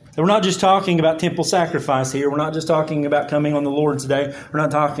 And we're not just talking about temple sacrifice here. We're not just talking about coming on the Lord's Day. We're not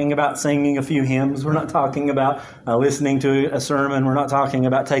talking about singing a few hymns. We're not talking about listening to a sermon. We're not talking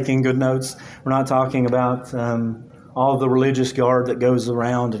about taking good notes. We're not talking about all of the religious garb that goes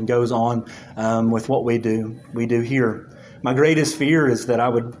around and goes on with what we do here. My greatest fear is that I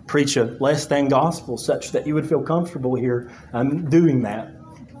would preach a less than gospel such that you would feel comfortable here doing that.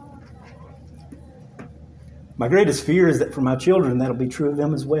 My greatest fear is that for my children, that'll be true of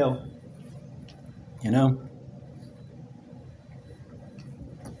them as well. You know?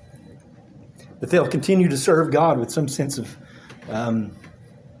 That they'll continue to serve God with some sense of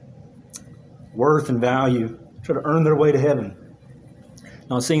worth and value, try to earn their way to heaven.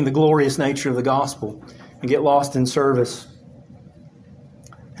 Not seeing the glorious nature of the gospel and get lost in service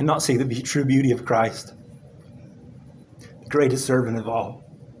and not see the true beauty of Christ, the greatest servant of all.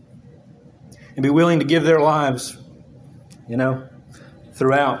 And be willing to give their lives, you know,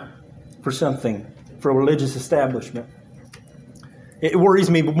 throughout for something, for a religious establishment. It worries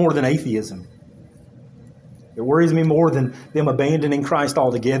me more than atheism. It worries me more than them abandoning Christ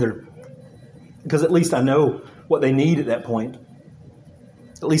altogether. Because at least I know what they need at that point.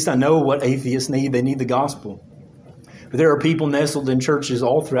 At least I know what atheists need. They need the gospel. But there are people nestled in churches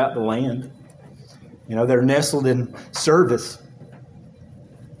all throughout the land. You know, they're nestled in service.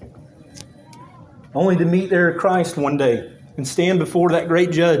 Only to meet their Christ one day and stand before that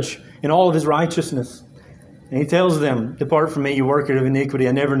great judge in all of His righteousness. And He tells them, "Depart from me, you worker of iniquity,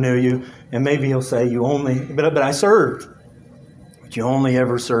 I never knew you." And maybe He'll say, but I served. But you only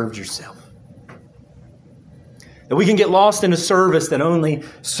ever served yourself. That we can get lost in a service that only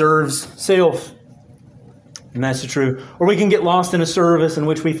serves self. And that's the truth. Or we can get lost in a service in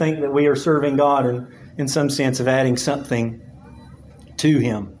which we think that we are serving God and in some sense of adding something to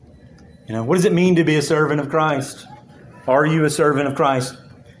Him. You know, what does it mean to be a servant of Christ? Are you a servant of Christ?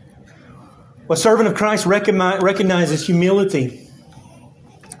 A servant of Christ recognizes humility.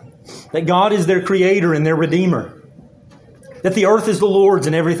 That God is their creator and their redeemer. That the earth is the Lord's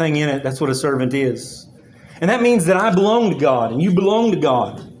and everything in it. That's what a servant is. And that means that I belong to God and you belong to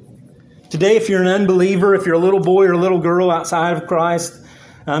God. Today, if you're an unbeliever, if you're a little boy or a little girl outside of Christ,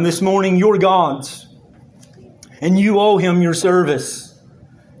 this morning you're God's. And you owe Him your service.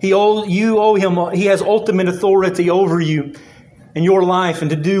 You owe Him. He has ultimate authority over you and your life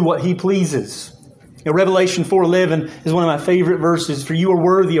and to do what He pleases. Revelation 4:11 is one of my favorite verses. For you are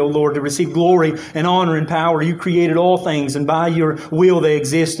worthy, O Lord, to receive glory and honor and power. You created all things, and by your will they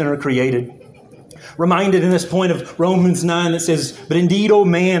exist and are created. Reminded in this point of Romans 9 that says, but indeed, O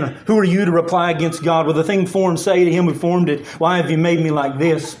man, who are you to reply against God? Will the thing formed say to Him who formed it, why have you made me like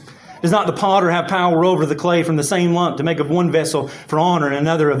this? Does not the potter have power over the clay from the same lump to make of one vessel for honor and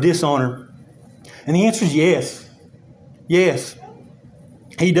another of dishonor? And the answer is yes. Yes.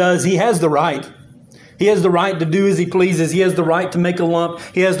 He does. He has the right. He has the right to do as He pleases. He has the right to make a lump.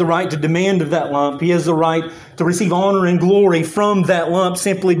 He has the right to demand of that lump. He has the right to receive honor and glory from that lump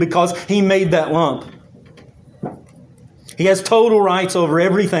simply because He made that lump. He has total rights over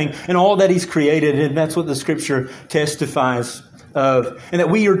everything and all that He's created, and that's what the Scripture testifies of. And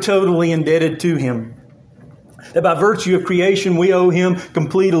that we are totally indebted to Him. That by virtue of creation we owe Him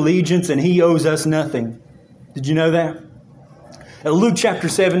complete allegiance and He owes us nothing. Did you know that? Luke chapter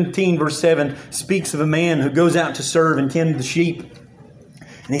 17 verse 7 speaks of a man who goes out to serve and tend the sheep.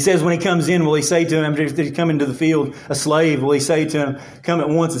 And he says when he comes in, will he say to him, did he come into the field a slave? Will he say to him, come at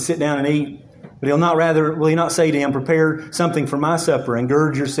once and sit down and eat? But will he not say to him, prepare something for my supper and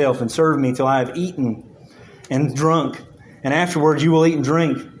gird yourself and serve me till I have eaten and drunk. And afterwards you will eat and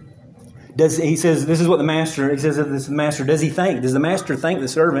drink. He says, this is what the master, he says, does the master thank the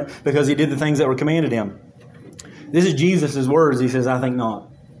servant because he did the things that were commanded him? This is Jesus' words. He says, I think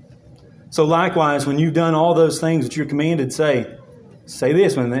not. So likewise, when you've done all those things that you're commanded, say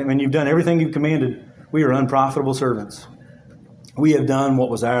this, when you've done everything you've commanded, we are unprofitable servants. We have done what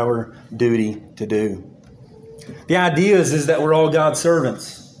was our duty to do. The idea is that we're all God's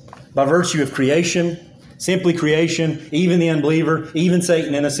servants. By virtue of creation, simply creation, even the unbeliever, even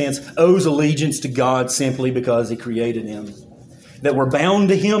Satan in a sense, owes allegiance to God simply because He created him. That we're bound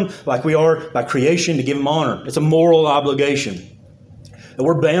to Him like we are by creation to give Him honor. It's a moral obligation. That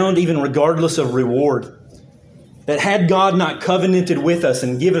we're bound even regardless of reward. That had God not covenanted with us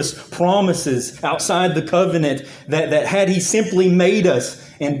and give us promises outside the covenant, that had He simply made us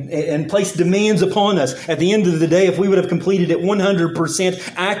and placed demands upon us, at the end of the day, if we would have completed it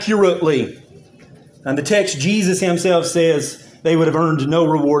 100% accurately, and the text Jesus Himself says they would have earned no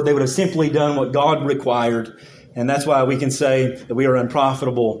reward. They would have simply done what God required. And that's why we can say that we are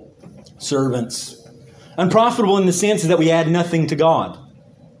unprofitable servants. Unprofitable in the sense that we add nothing to God.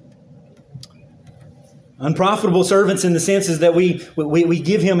 Unprofitable servants in the sense is that we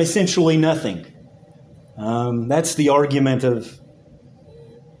give Him essentially nothing. That's the argument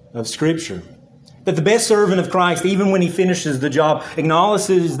of Scripture. That the best servant of Christ, even when he finishes the job,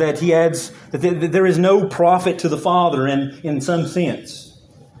 acknowledges that that there is no profit to the Father in some sense.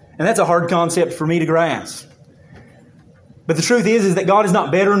 And that's a hard concept for me to grasp. But the truth is that God is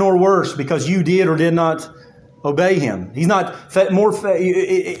not better nor worse because you did or did not obey Him. He's not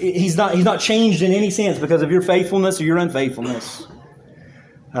changed in any sense because of your faithfulness or your unfaithfulness.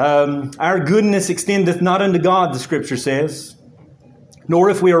 Our goodness extendeth not unto God, the Scripture says,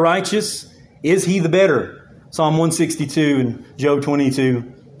 nor if we are righteous, is He the better. Psalm 162 and Job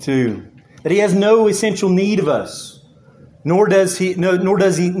 22:2. That He has no essential need of us, nor does He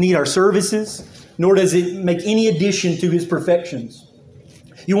need our services, nor does it make any addition to His perfections.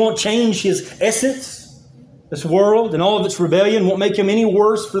 You won't change His essence. This world and all of its rebellion won't make Him any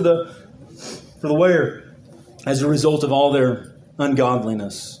worse for the wearer as a result of all their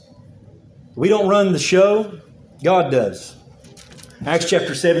ungodliness. We don't run the show. God does. Acts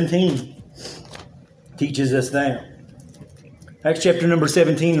chapter 17 teaches us that. Acts chapter number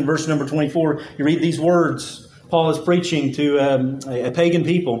 17 and verse number 24, you read these words. Paul is preaching to a pagan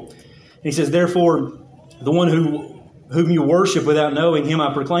people. He says, therefore, the one whom you worship without knowing Him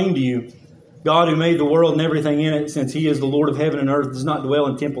I proclaim to you, God who made the world and everything in it, since He is the Lord of heaven and earth, does not dwell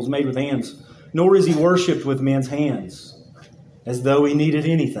in temples made with hands, nor is He worshipped with men's hands, as though He needed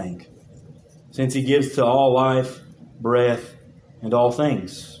anything, since He gives to all life, breath, and all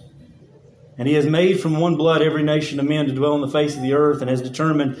things. And He has made from one blood every nation of men to dwell on the face of the earth, and has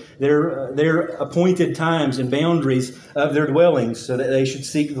determined their appointed times and boundaries of their dwellings, so that they should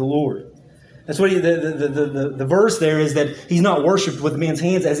seek the Lord. That's what the verse there is, that He's not worshipped with men's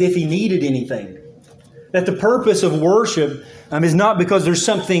hands as if He needed anything. That the purpose of worship is not because there's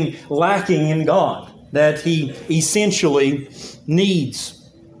something lacking in God that He essentially needs.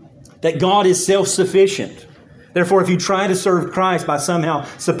 That God is self-sufficient. Therefore, if you try to serve Christ by somehow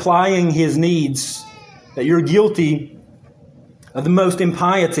supplying His needs, that you're guilty of the most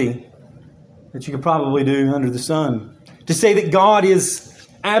impiety that you could probably do under the sun. To say that God is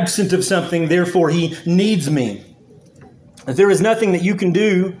absent of something, therefore He needs me. That there is nothing that you can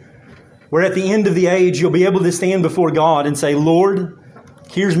do where at the end of the age you'll be able to stand before God and say, Lord,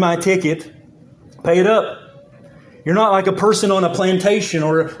 here's my ticket, pay it up. You're not like a person on a plantation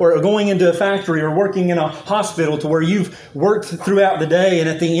or going into a factory or working in a hospital to where you've worked throughout the day, and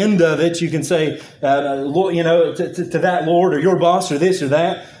at the end of it you can say, Lord, to that Lord or your boss or this or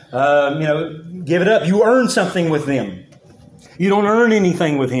that, give it up. You earn something with them. You don't earn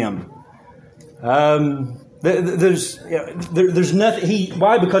anything with Him. There's nothing.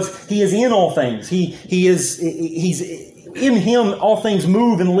 Why? Because He is in all things. He's in Him, all things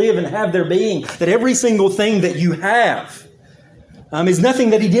move and live and have their being. That every single thing that you have is nothing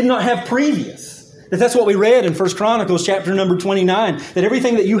that He did not have previous. That's what we read in 1 Chronicles chapter number 29. That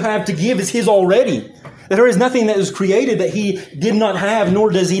everything that you have to give is His already. That there is nothing that was created that He did not have, nor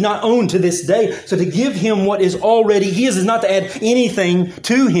does He not own to this day. So to give Him what is already His is not to add anything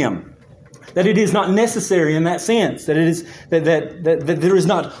to Him. That it is not necessary in that sense. That it is that there is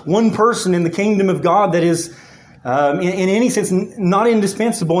not one person in the kingdom of God that is in any sense not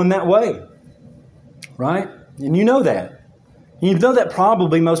indispensable in that way. Right? And you know that. You know that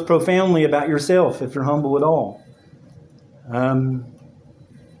probably most profoundly about yourself if you're humble at all.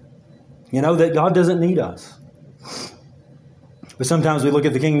 You know that God doesn't need us. But sometimes we look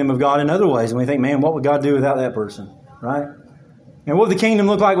at the kingdom of God in other ways and we think, man, what would God do without that person? Right? And what would the kingdom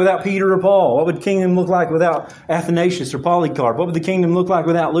look like without Peter or Paul? What would the kingdom look like without Athanasius or Polycarp? What would the kingdom look like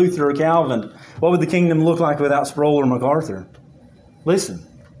without Luther or Calvin? What would the kingdom look like without Sproul or MacArthur? Listen,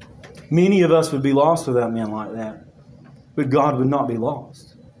 many of us would be lost without men like that. But God would not be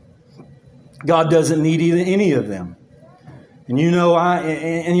lost. God doesn't need any of them. And you know how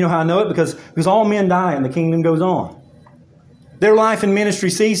I know it? Because all men die and the kingdom goes on. Their life and ministry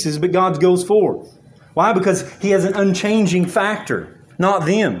ceases, but God's goes forth. Why? Because He has an unchanging factor. Not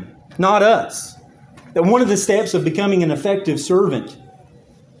them. Not us. That one of the steps of becoming an effective servant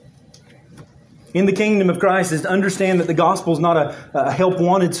in the kingdom of Christ is to understand that the gospel is not a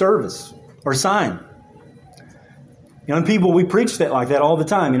help-wanted service or sign. And people, we preach that like that all the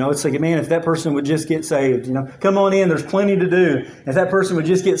time. It's like, man, if that person would just get saved, come on in, there's plenty to do. If that person would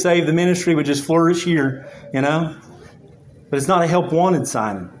just get saved, the ministry would just flourish here, But it's not a help-wanted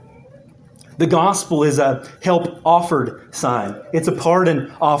sign. The gospel is a help-offered sign. It's a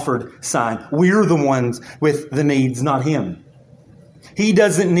pardon-offered sign. We're the ones with the needs, not Him. He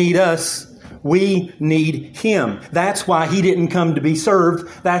doesn't need us. We need Him. That's why He didn't come to be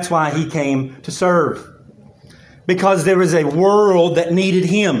served. That's why He came to serve. Because there was a world that needed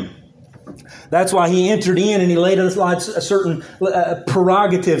Him. That's why He entered in and He laid aside certain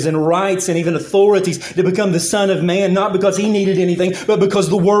prerogatives and rights and even authorities to become the Son of Man, not because He needed anything, but because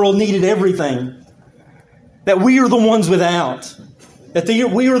the world needed everything. That we are the ones without. That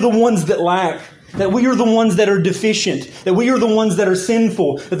we are the ones that lack. That we are the ones that are deficient. That we are the ones that are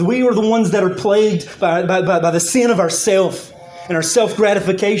sinful. That we are the ones that are plagued by the sin of ourself. And our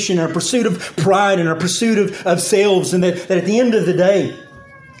self-gratification, our pursuit of pride, and our pursuit of selves. And that at the end of the day,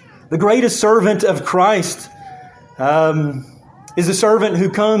 the greatest servant of Christ is a servant who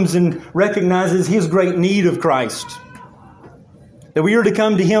comes and recognizes his great need of Christ. That we are to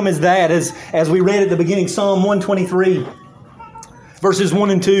come to Him as that, as we read at the beginning, Psalm 123, verses 1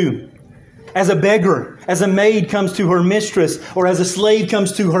 and 2. As a beggar, as a maid comes to her mistress, or as a slave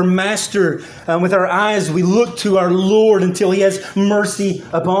comes to her master, with our eyes we look to our Lord until He has mercy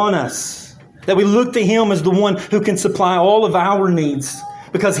upon us. That we look to Him as the one who can supply all of our needs,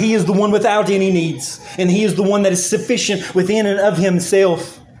 because He is the one without any needs, and He is the one that is sufficient within and of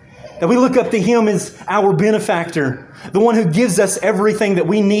Himself. That we look up to Him as our benefactor, the one who gives us everything that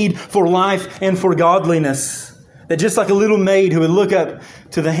we need for life and for godliness. That just like a little maid who would look up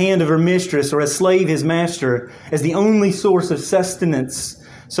to the hand of her mistress, or a slave his master, as the only source of sustenance,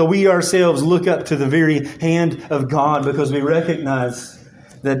 so we ourselves look up to the very hand of God, because we recognize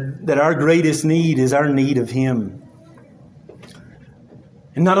that our greatest need is our need of Him.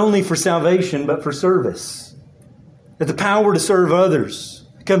 And not only for salvation, but for service. That the power to serve others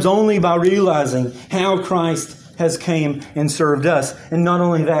comes only by realizing how Christ has came and served us. And not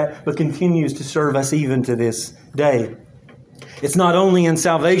only that, but continues to serve us even to this day. It's not only in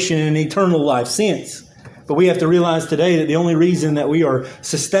salvation and eternal life sense But we have to realize today that the only reason that we are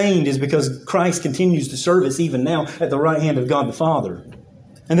sustained is because Christ continues to serve us even now at the right hand of God the Father.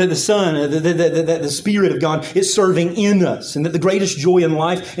 And that the Son, that the Spirit of God is serving in us. And that the greatest joy in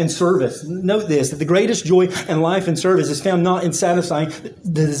life and service, note this, that the greatest joy in life and service is found not in satisfying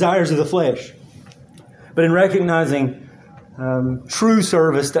the desires of the flesh, but in recognizing true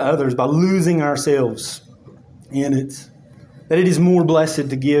service to others by losing ourselves in it. That it is more blessed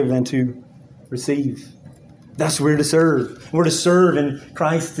to give than to receive. That's where we're to serve. We're to serve in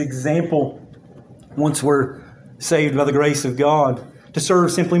Christ's example once we're saved by the grace of God. To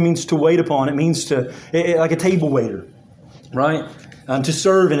serve simply means to wait upon. It means to, like a table waiter, right? To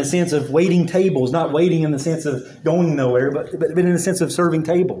serve in a sense of waiting tables, not waiting in the sense of going nowhere, but in the sense of serving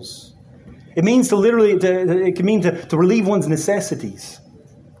tables. It means to literally, it can mean to relieve one's necessities,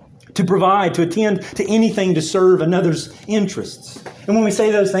 to provide, to attend to anything to serve another's interests. And when we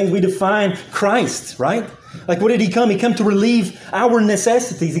say those things, we define Christ, right? Like, what did He come? He came to relieve our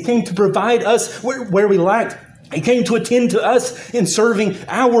necessities. He came to provide us where we lacked. He came to attend to us in serving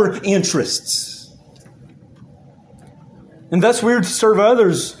our interests. And thus we are to serve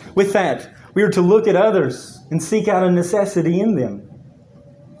others with that. We are to look at others and seek out a necessity in them.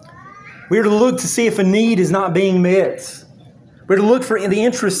 We are to look to see if a need is not being met. We're to look for the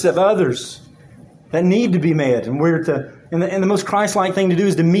interests of others that need to be met. And we're to, and the most Christ-like thing to do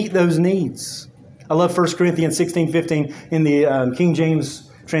is to meet those needs. I love 1 Corinthians 16:15 in the King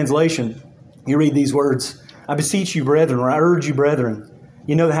James translation. You read these words. I beseech you, brethren, or I urge you, brethren,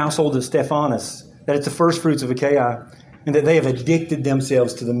 you know the household of Stephanas, that it's the first fruits of Achaia, and that they have addicted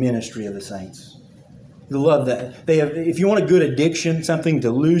themselves to the ministry of the saints. You love that. If you want a good addiction, something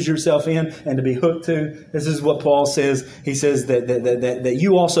to lose yourself in and to be hooked to, this is what Paul says. He says that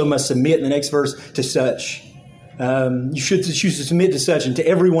you also must submit, in the next verse, to such. You should submit to such and to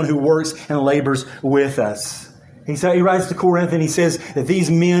everyone who works and labors with us. He writes to Corinth and he says that these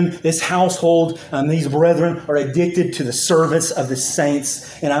men, this household, these brethren are addicted to the service of the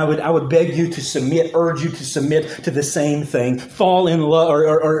saints. And I would beg you to submit, urge you to submit to the same thing. Fall in love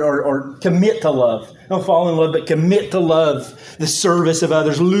or commit to love. Don't fall in love, but commit to love the service of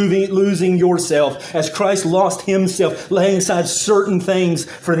others, losing yourself as Christ lost Himself, laying aside certain things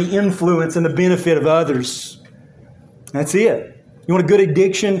for the influence and the benefit of others. That's it. You want a good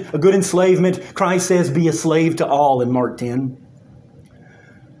addiction, a good enslavement? Christ says, be a slave to all in Mark 10.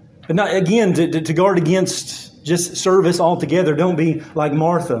 But not, again, to guard against just service altogether, don't be like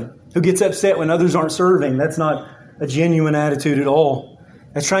Martha, who gets upset when others aren't serving. That's not a genuine attitude at all.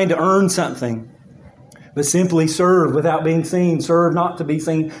 That's trying to earn something. But simply serve without being seen. Serve not to be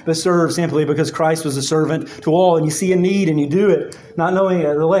seen, but serve simply because Christ was a servant to all. And you see a need and you do it, not knowing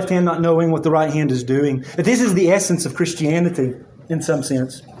the left hand, not knowing what the right hand is doing. But this is the essence of Christianity in some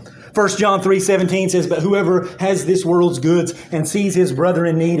sense. 1 John 3:17 says, but whoever has this world's goods and sees his brother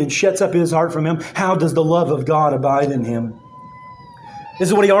in need and shuts up his heart from him, how does the love of God abide in him? This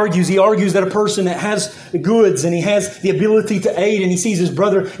is what he argues. He argues that a person that has goods and he has the ability to aid and he sees his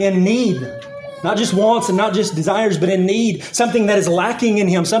brother in need, not just wants and not just desires, but in need, something that is lacking in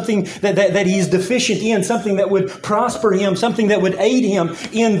him, something that he's deficient in, something that would prosper him, something that would aid him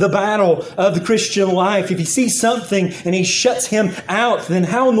in the battle of the Christian life. If he sees something and he shuts him out, then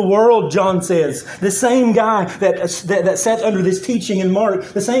how in the world, John says, the same guy that sat under this teaching in Mark,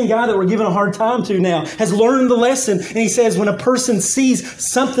 the same guy that we're giving a hard time to now, has learned the lesson. And he says, when a person sees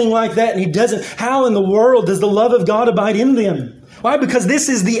something like that and he doesn't, how in the world does the love of God abide in them? Why? Because this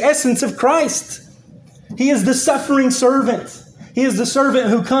is the essence of Christ. He is the suffering servant. He is the servant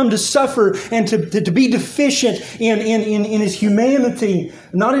who come to suffer and to be deficient in His humanity,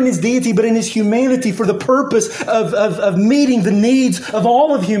 not in His deity, but in His humanity for the purpose of meeting the needs of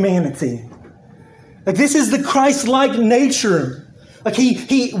all of humanity. Like, this is the Christ-like nature. Like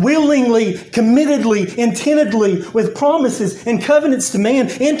he willingly, committedly, intentedly, with promises and covenants to man,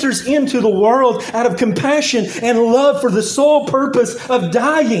 enters into the world out of compassion and love for the sole purpose of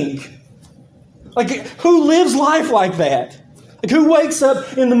dying. Like, who lives life like that? Like, who wakes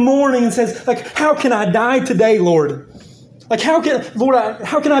up in the morning and says, like, how can I die today, Lord? Like, how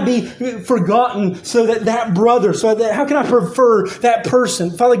can I be forgotten so that brother, how can I prefer that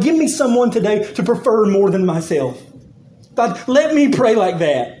person? Father, give me someone today to prefer more than myself. God, let me pray like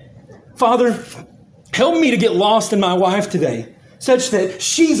that. Father, help me to get lost in my wife today, such that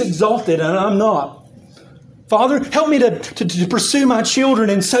she's exalted and I'm not. Father, help me to pursue my children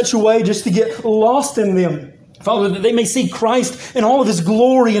in such a way just to get lost in them. Father, that they may see Christ in all of His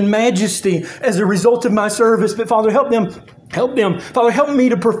glory and majesty as a result of my service. But Father, help them. Father, help me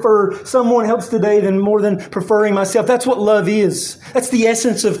to prefer someone else today more than preferring myself. That's what love is. That's the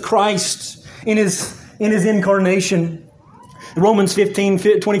essence of Christ in His in His incarnation. Romans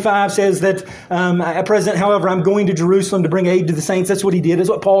 15:25 says that at present, however, I'm going to Jerusalem to bring aid to the saints. That's what he did. That's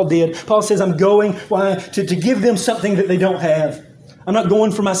what Paul did. Paul says, I'm going to give them something that they don't have. I'm not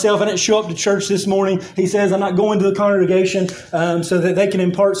going for myself. I didn't show up to church this morning. He says, I'm not going to the congregation so that they can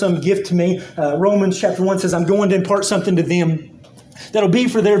impart some gift to me. Romans chapter 1 says, I'm going to impart something to them that'll be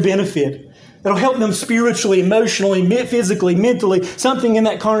for their benefit. That'll help them spiritually, emotionally, physically, mentally, something in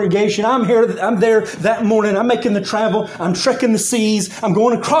that congregation. I'm there that morning. I'm making the travel. I'm trekking the seas. I'm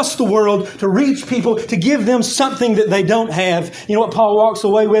going across the world to reach people, to give them something that they don't have. You know what Paul walks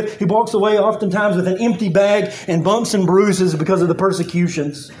away with? He walks away oftentimes with an empty bag and bumps and bruises because of the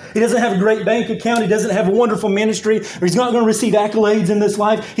persecutions. He doesn't have a great bank account. He doesn't have a wonderful ministry. Or he's not going to receive accolades in this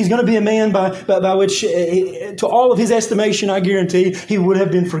life. He's going to be a man by which, to all of his estimation, I guarantee, he would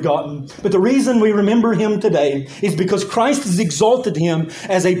have been forgotten. But the reason we remember him today is because Christ has exalted him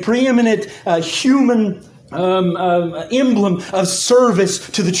as a preeminent human emblem of service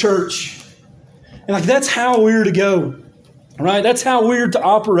to the church. And that's how we're to go, right? That's how we're to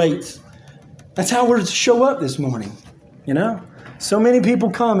operate. That's how we're to show up this morning, you know? So many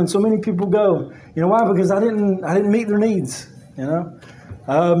people come and so many people go. You know why? Because I didn't meet their needs, you know?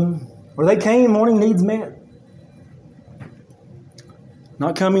 Or they came wanting needs met.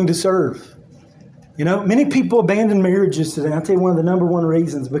 Not coming to serve. You know, many people abandon marriages today. I'll tell you one of the number one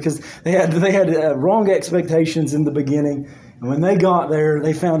reasons, because they had wrong expectations in the beginning. And when they got there,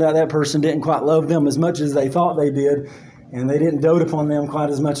 they found out that person didn't quite love them as much as they thought they did. And they didn't dote upon them quite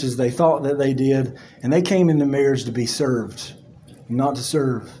as much as they thought that they did. And they came into marriage to be served, not to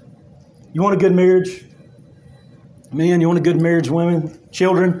serve. You want a good marriage? Men, you want a good marriage, women,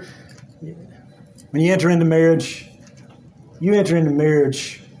 children? When you enter into marriage,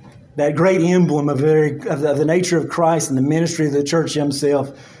 that great emblem of the nature of Christ and the ministry of the church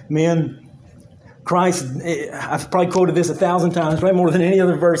himself. Men, Christ, I've probably quoted this 1,000 times, probably more than any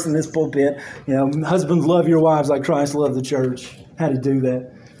other verse in this pulpit. You know, husbands, love your wives like Christ loved the church. How to do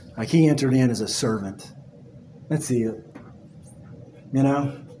that? Like he entered in as a servant. That's it. You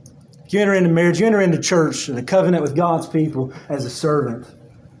know? If you enter into marriage, you enter into church, the covenant with God's people as a servant.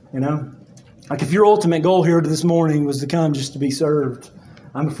 You know? Like if your ultimate goal here this morning was to come just to be served,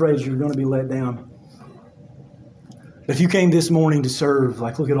 I'm afraid you're going to be let down. But if you came this morning to serve,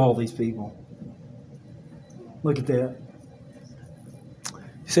 like look at all these people. Look at that.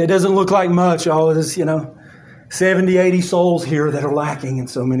 You say it doesn't look like much, all of this, 70, 80 souls here that are lacking in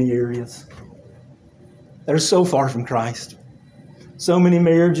so many areas. They're so far from Christ. So many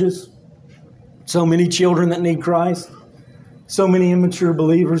marriages, so many children that need Christ, so many immature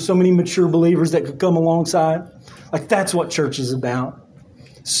believers, so many mature believers that could come alongside. Like that's what church is about.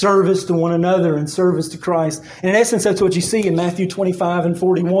 Service to one another and service to Christ. And in essence, that's what you see in Matthew 25 and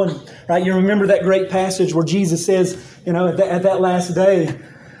 41. Right? You remember that great passage where Jesus says, at that last day,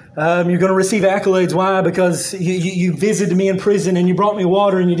 you're going to receive accolades. Why? Because you visited me in prison and you brought me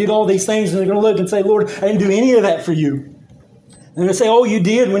water and you did all these things. And they're going to look and say, Lord, I didn't do any of that for you. And they're going to say, oh, you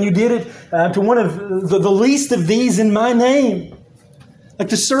did when you did it to one of the least of these in my name. Like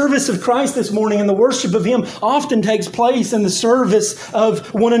the service of Christ this morning and the worship of Him often takes place in the service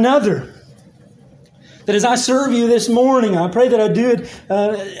of one another. That as I serve you this morning, I pray that I do it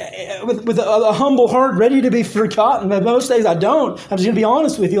with a humble heart, ready to be forgotten. But most days I don't. I'm just going to be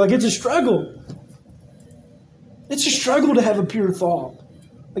honest with you. Like it's a struggle. It's a struggle to have a pure thought.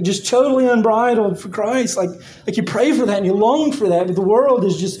 Like just totally unbridled for Christ. Like you pray for that and you long for that, but the world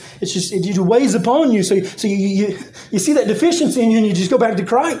is it just weighs upon you. So you see that deficiency in you and you just go back to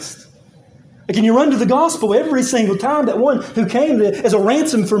Christ. Like and you run to the gospel every single time. That one who came as a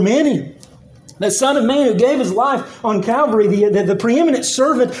ransom for many. That Son of Man who gave His life on Calvary, the preeminent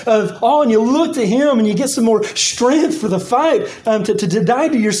servant of all, and you look to Him and you get some more strength for the fight to die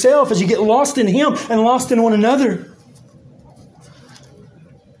to yourself as you get lost in Him and lost in one another.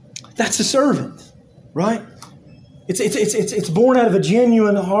 That's a servant, right? It's born out of a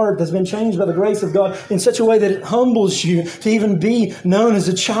genuine heart that's been changed by the grace of God in such a way that it humbles you to even be known as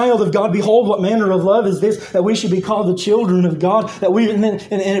a child of God. Behold, what manner of love is this, that we should be called the children of God.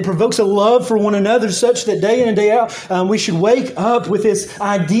 And it provokes a love for one another such that day in and day out we should wake up with this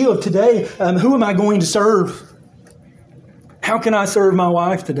idea of today, who am I going to serve? How can I serve my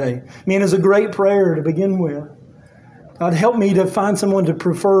wife today? It's a great prayer to begin with. God, help me to find someone to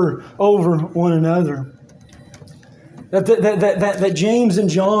prefer over one another. That James and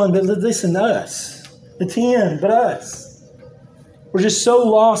John, but listen, us, the 10, but us. We're just so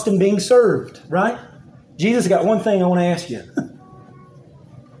lost in being served, right? Jesus got one thing I want to ask you.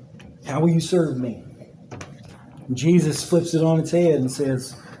 How will you serve me? And Jesus flips it on its head and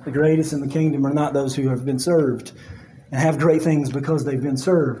says, the greatest in the kingdom are not those who have been served and have great things because they've been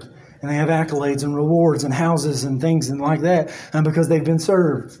served. And they have accolades and rewards and houses and things and like that because they've been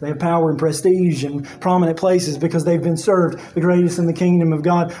served. They have power and prestige and prominent places because they've been served. The greatest in the kingdom of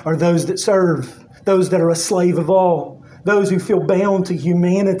God are those that serve, those that are a slave of all, those who feel bound to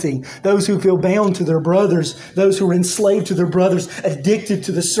humanity, those who feel bound to their brothers, those who are enslaved to their brothers, addicted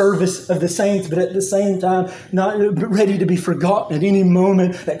to the service of the saints, but at the same time not ready to be forgotten at any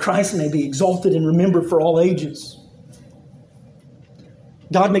moment, that Christ may be exalted and remembered for all ages.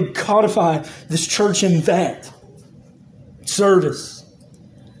 God may codify this church in that service.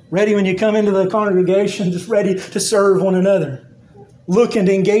 Ready when you come into the congregation, just ready to serve one another. Looking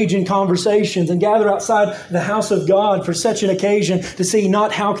to engage in conversations and gather outside the house of God for such an occasion to see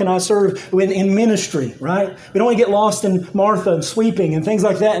not how can I serve in ministry, right? We don't want to get lost in Martha and sweeping and things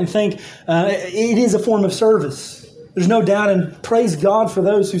like that and think it is a form of service. There's no doubt, and praise God for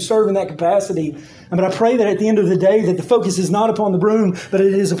those who serve in that capacity. But I pray that at the end of the day that the focus is not upon the broom, but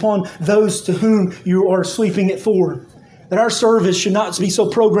it is upon those to whom you are sweeping it for. That our service should not be so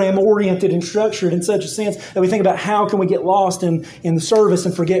program-oriented and structured in such a sense that we think about how can we get lost in the service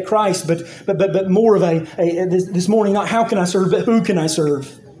and forget Christ, but more of this morning, not how can I serve, but who can I serve,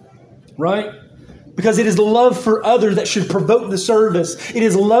 right? Because it is love for others that should provoke the service. It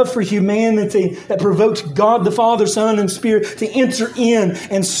is love for humanity that provokes God the Father, Son, and Spirit to enter in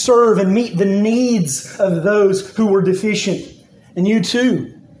and serve and meet the needs of those who were deficient. And you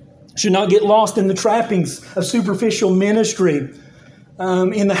too should not get lost in the trappings of superficial ministry,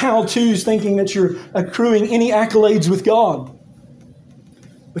 in the how-tos, thinking that you're accruing any accolades with God.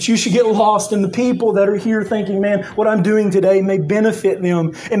 But you should get lost in the people that are here thinking, man, what I'm doing today may benefit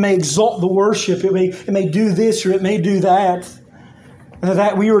them. It may exalt the worship. It may do this or it may do that. And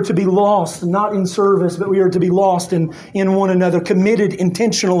that we are to be lost, not in service, but we are to be lost in one another, committed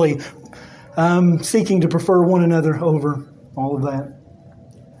intentionally, seeking to prefer one another over all of that.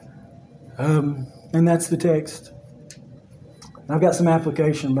 And that's the text. I've got some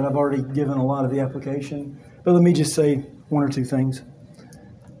application, but I've already given a lot of the application. But let me just say one or two things.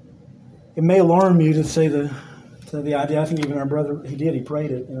 It may alarm you to say the idea. I think even our brother, he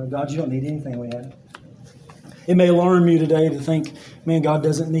prayed it. God, you don't need anything we have. It may alarm you today to think, man, God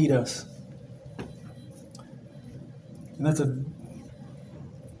doesn't need us. And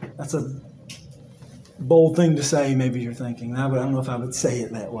that's a bold thing to say, maybe you're thinking. But I don't know if I would say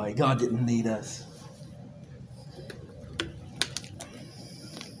it that way. God didn't need us.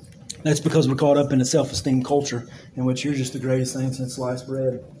 That's because we're caught up in a self-esteem culture in which you're just the greatest thing since sliced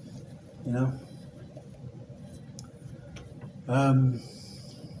bread.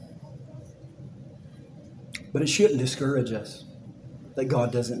 But it shouldn't discourage us that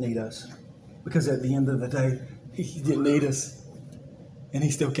God doesn't need us. Because at the end of the day, He didn't need us. And He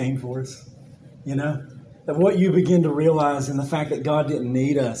still came for us. That what you begin to realize in the fact that God didn't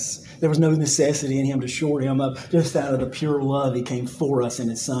need us, there was no necessity in Him to shore Him up. Just out of the pure love, He came for us in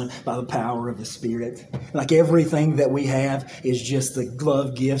His Son by the power of the Spirit. Like everything that we have is just the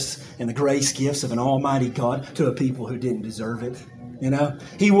glove gifts and the grace gifts of an almighty God to a people who didn't deserve it.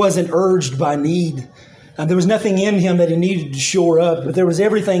 He wasn't urged by need. There was nothing in Him that He needed to shore up, but there was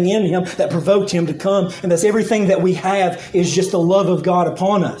everything in Him that provoked Him to come. And that's everything that we have is just the love of God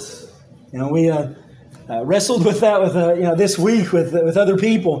upon us. We wrestled with that this week with other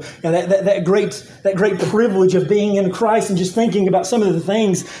people. That great privilege of being in Christ and just thinking about some of the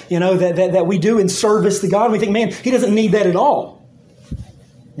things that we do in service to God. And we think, man, He doesn't need that at all.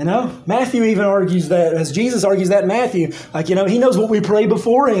 Matthew even argues that, as Jesus argues that in Matthew, He knows what we pray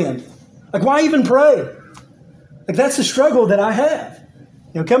beforehand. Why even pray? That's the struggle that I have.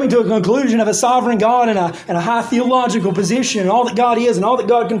 Coming to a conclusion of a sovereign God and a high theological position and all that God is and all that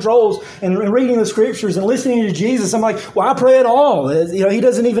God controls and reading the Scriptures and listening to Jesus, I'm like, I pray at all. He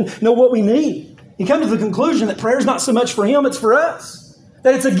doesn't even know what we need. You come to the conclusion that prayer is not so much for Him, it's for us.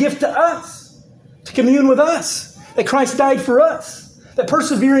 That it's a gift to us, to commune with us. That Christ died for us. That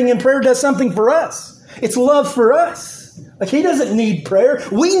persevering in prayer does something for us. It's love for us. He doesn't need prayer.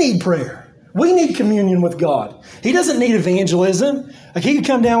 We need prayer. We need communion with God. He doesn't need evangelism. He could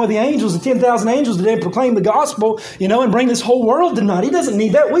come down with the angels, the 10,000 angels today, and proclaim the gospel, and bring this whole world tonight. He doesn't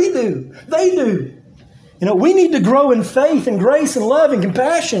need that. We do. They do. We need to grow in faith and grace and love and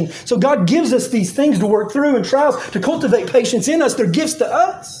compassion. So God gives us these things to work through and trials to cultivate patience in us. They're gifts to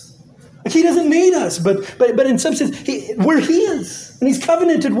us. He doesn't need us, but in some sense, we're His, and He's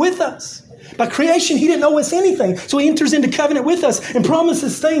covenanted with us. By creation, He didn't owe us anything. So He enters into covenant with us and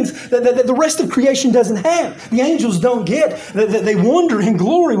promises things that the rest of creation doesn't have. The angels don't get. That they wonder in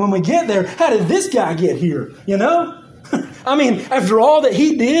glory when we get there. How did this guy get here? I mean, after all that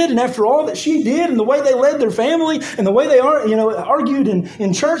he did and after all that she did and the way they led their family and the way they argued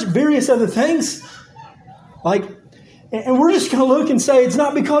in church, various other things. And we're just going to look and say, it's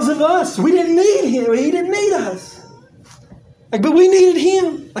not because of us. We didn't need him. He didn't need us. But we needed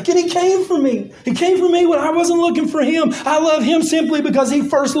him. And he came for me. He came for me when I wasn't looking for him. I love him simply because he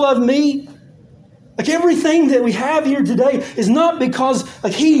first loved me. Everything that we have here today is not because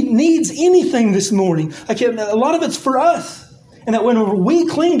he needs anything this morning. A lot of it's for us. And that when we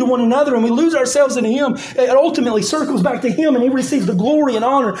cling to one another and we lose ourselves in him, it ultimately circles back to him and he receives the glory and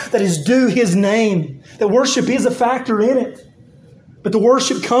honor that is due his name. That worship is a factor in it. But the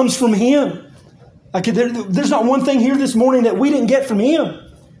worship comes from him. There's not one thing here this morning that we didn't get from him.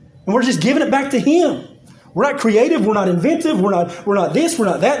 And we're just giving it back to him. We're not creative. We're not inventive. We're not this. We're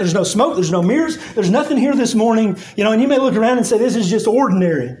not that. There's no smoke. There's no mirrors. There's nothing here this morning. And you may look around and say, this is just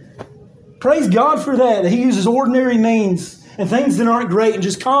ordinary. Praise God for that he uses ordinary means and things that aren't great and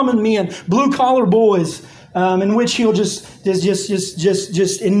just common men, blue-collar boys, in which he'll just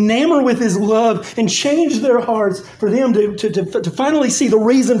enamor with his love and change their hearts for them to finally see the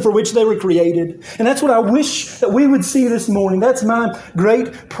reason for which they were created. And that's what I wish that we would see this morning. That's my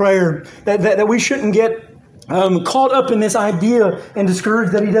great prayer, that we shouldn't get caught up in this idea and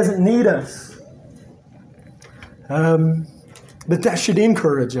discouraged that he doesn't need us. But that should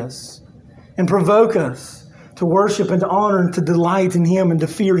encourage us and provoke us to worship and to honor and to delight in him and to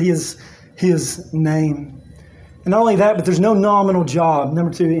fear his name. And not only that, but there's no nominal job,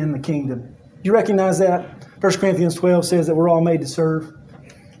 number 2, in the kingdom. Do you recognize that? 1 Corinthians 12 says that we're all made to serve.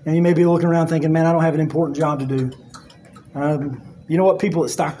 And you may be looking around thinking, man, I don't have an important job to do. You know what? People that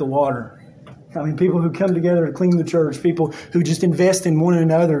stock the water. People who come together to clean the church, people who just invest in one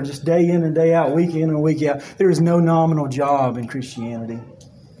another just day in and day out, week in and week out. There is no nominal job in Christianity.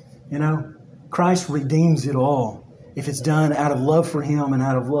 Christ redeems it all if it's done out of love for him and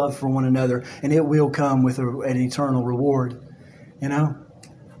out of love for one another, and it will come with an eternal reward. I've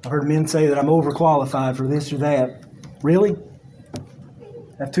heard men say that I'm overqualified for this or that. Really?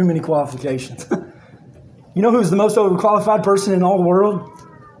 I have too many qualifications. You know who's the most overqualified person in all the world?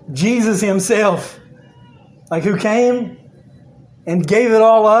 Jesus himself. Who came and gave it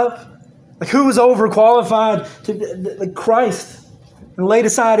all up. Who was overqualified to Christ and laid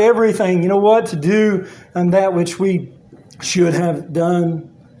aside everything, to do that which we should have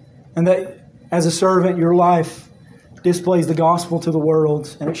done. And that as a servant, your life displays the gospel to the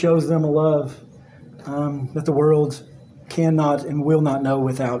world and it shows them a love that the world cannot and will not know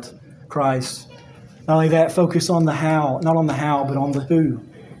without Christ. Not only that, focus on the how, not on the how, but on the who.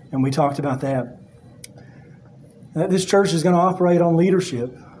 And we talked about that. That this church is going to operate on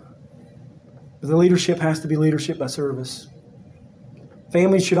leadership. But the leadership has to be leadership by service.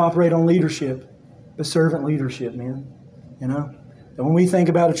 Families should operate on leadership, but servant leadership, man. And when we think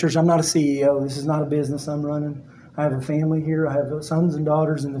about a church, I'm not a CEO. This is not a business I'm running. I have a family here. I have sons and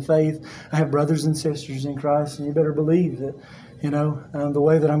daughters in the faith. I have brothers and sisters in Christ. And you better believe that, the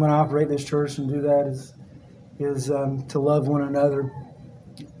way that I'm going to operate this church and do that is to love one another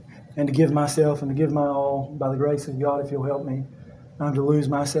and to give myself and to give my all by the grace of God, if He'll help me. I'm to lose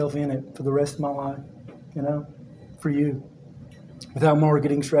myself in it for the rest of my life, for you. Without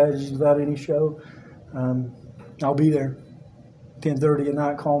marketing strategies, without any show, I'll be there. 10:30 at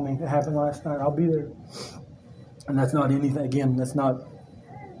night, call me. It happened last night. I'll be there. And that's not anything. Again, that's not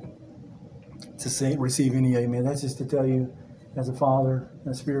to say, receive any amen. That's just to tell you, as a father,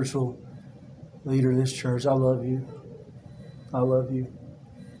 a spiritual leader of this church, I love you. I love you.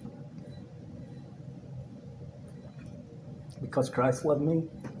 Because Christ loved me.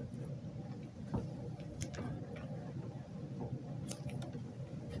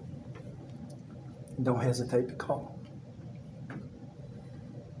 Don't hesitate to call.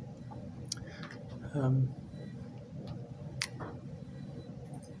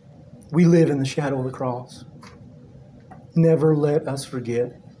 We live in the shadow of the cross. Never let us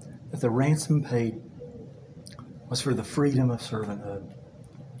forget that the ransom paid was for the freedom of servanthood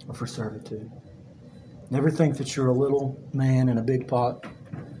or for servitude. Never think that you're a little man in a big pot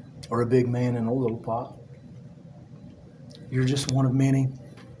or a big man in a little pot. You're just one of many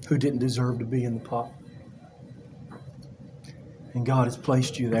who didn't deserve to be in the pot. And God has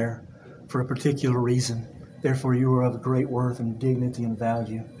placed you there for a particular reason. Therefore, you are of great worth and dignity and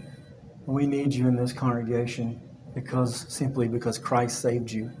value. And we need you in this congregation simply because Christ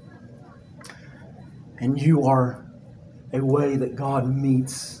saved you. And you are a way that God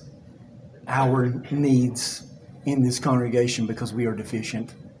meets our needs in this congregation because we are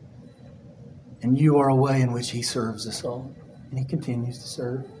deficient. And you are a way in which He serves us all. And He continues to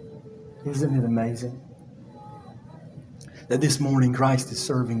serve. Isn't it amazing? that this morning Christ is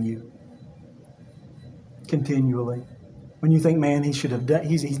serving you continually. When you think, man,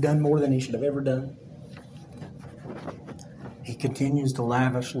 he's done more than he should have ever done, he continues to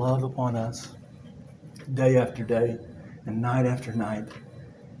lavish love upon us day after day and night after night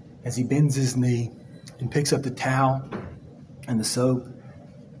as he bends his knee and picks up the towel and the soap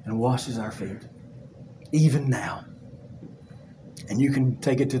and washes our feet, even now. And you can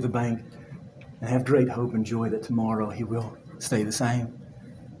take it to the bank and have great hope and joy that tomorrow he will stay the same.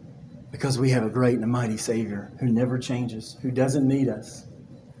 Because we have a great and a mighty Savior who never changes, who doesn't need us,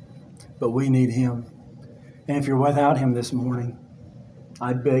 but we need him. And if you're without him this morning,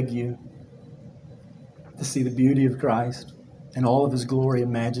 I beg you to see the beauty of Christ and all of his glory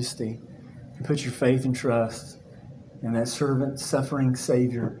and majesty, and put your faith and trust in that servant, suffering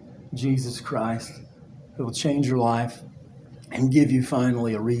Savior, Jesus Christ, who will change your life and give you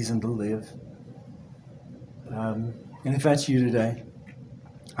finally a reason to live. And if that's you today,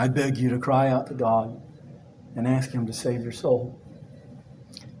 I beg you to cry out to God and ask him to save your soul.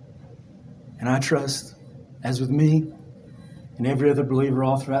 And I trust, as with me and every other believer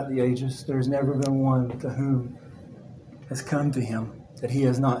all throughout the ages, there's never been one to whom has come to him that he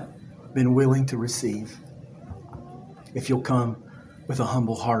has not been willing to receive. If you'll come with a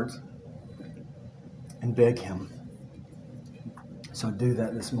humble heart and beg him. So do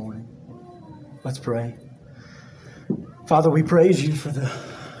that this morning. Let's pray. Father, we praise you for the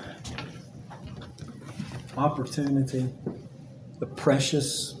opportunity, the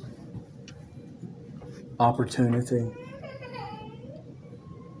precious opportunity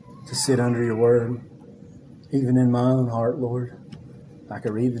to sit under your word. Even in my own heart, Lord, I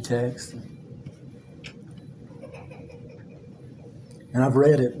could read the text. And I've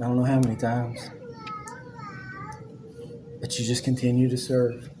read it, I don't know how many times. But you just continue to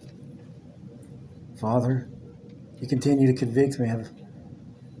serve. Father, you continue to convict me of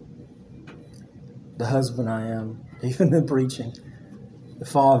the husband I am, even in preaching, the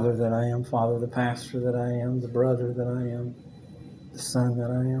father that I am, Father, the pastor that I am, the brother that I am, the son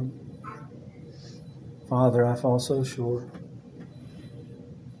that I am. Father, I fall so short.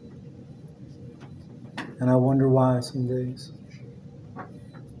 And I wonder why some days.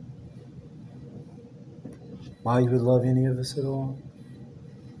 Why you would love any of us at all.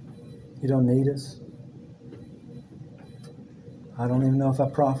 You don't need us. I don't even know if I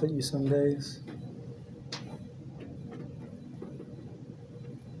profit you some days.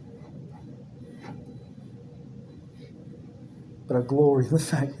 But I glory in the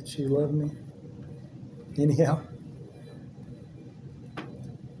fact that you love me. Anyhow,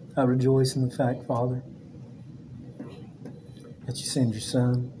 I rejoice in the fact, Father, that you send your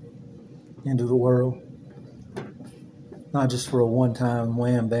Son into the world, not just for a one-time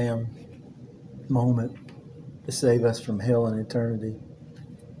wham-bam moment to save us from hell and eternity.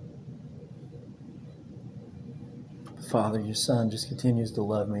 But Father, your Son just continues to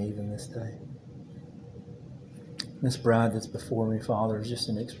love me even this day. This bride that's before me, Father, is just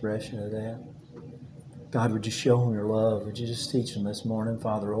an expression of that. God, would you show them your love? Would you just teach them this morning,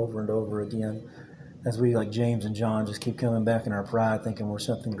 Father, over and over again, as we, like James and John, just keep coming back in our pride, thinking we're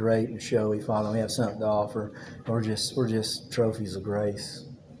something great and showy, Father, we have something to offer. We're just trophies of grace.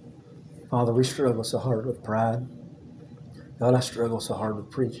 Father, we struggle so hard with pride. God, I struggle so hard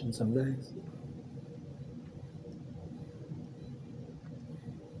with preaching some days.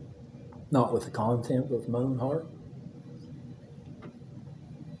 Not with the content, but with my own heart.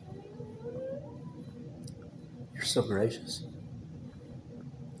 You're so gracious.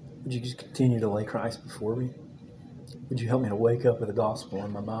 Would you just continue to lay Christ before me? Would you help me to wake up with the gospel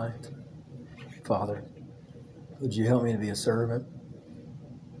in my mind? Father, would you help me to be a servant?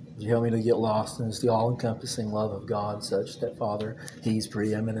 Would you help me to get lost in the all-encompassing love of God such that, Father, he's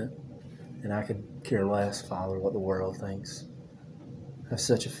preeminent and I could care less, Father, what the world thinks. I have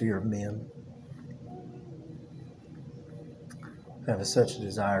such a fear of men. I have such a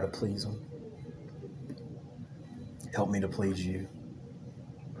desire to please them. Help me to please you.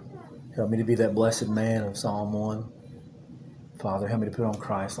 Help me to be that blessed man of Psalm 1. Father, help me to put on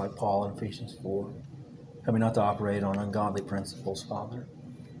Christ like Paul in Ephesians 4. Help me not to operate on ungodly principles, Father.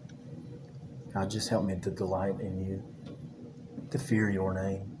 God, just help me to delight in you, to fear your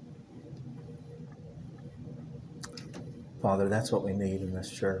name. Father, that's what we need in this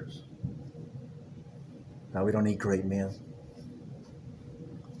church. Now, we don't need great men.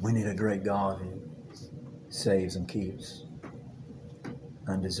 We need a great God who saves and keeps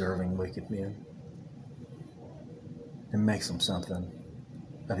undeserving wicked men and makes them something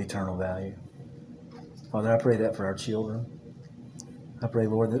of eternal value. Father, I pray that for our children. I pray,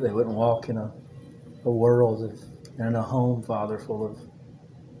 Lord, that they wouldn't walk in a world of and in a home, Father, full of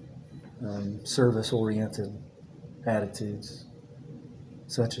service-oriented attitudes,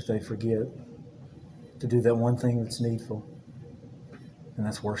 such that they forget to do that one thing that's needful, and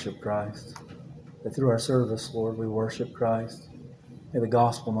that's worship Christ. That through our service, Lord, we worship Christ. May the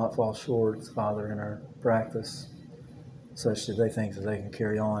gospel not fall short, Father, in our practice, such that they think that they can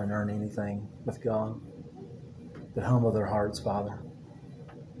carry on and earn anything with God. But humble their hearts, Father,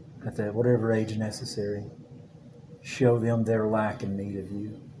 at whatever age necessary. Show them their lack and need of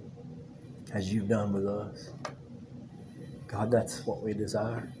you, as you've done with us. God, that's what we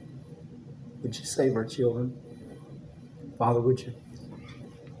desire. Would you save our children? Father, would you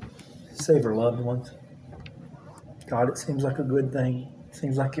save our loved ones? God, it seems like a good thing. It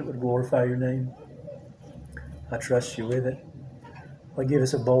seems like it would glorify your name. I trust you with it. Lord, give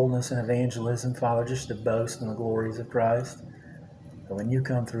us a boldness in evangelism, Father, just to boast in the glories of Christ. And when you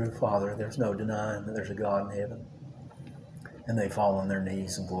come through, Father, there's no denying that there's a God in heaven. And they fall on their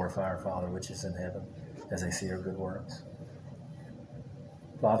knees and glorify our Father which is in heaven as they see our good works.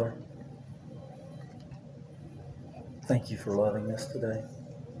 Father, thank you for loving us today.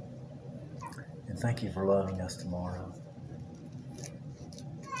 And thank you for loving us tomorrow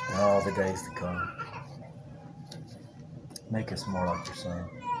and all the days to come. Make us more like your Son.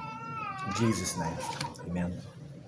 In Jesus' name, amen.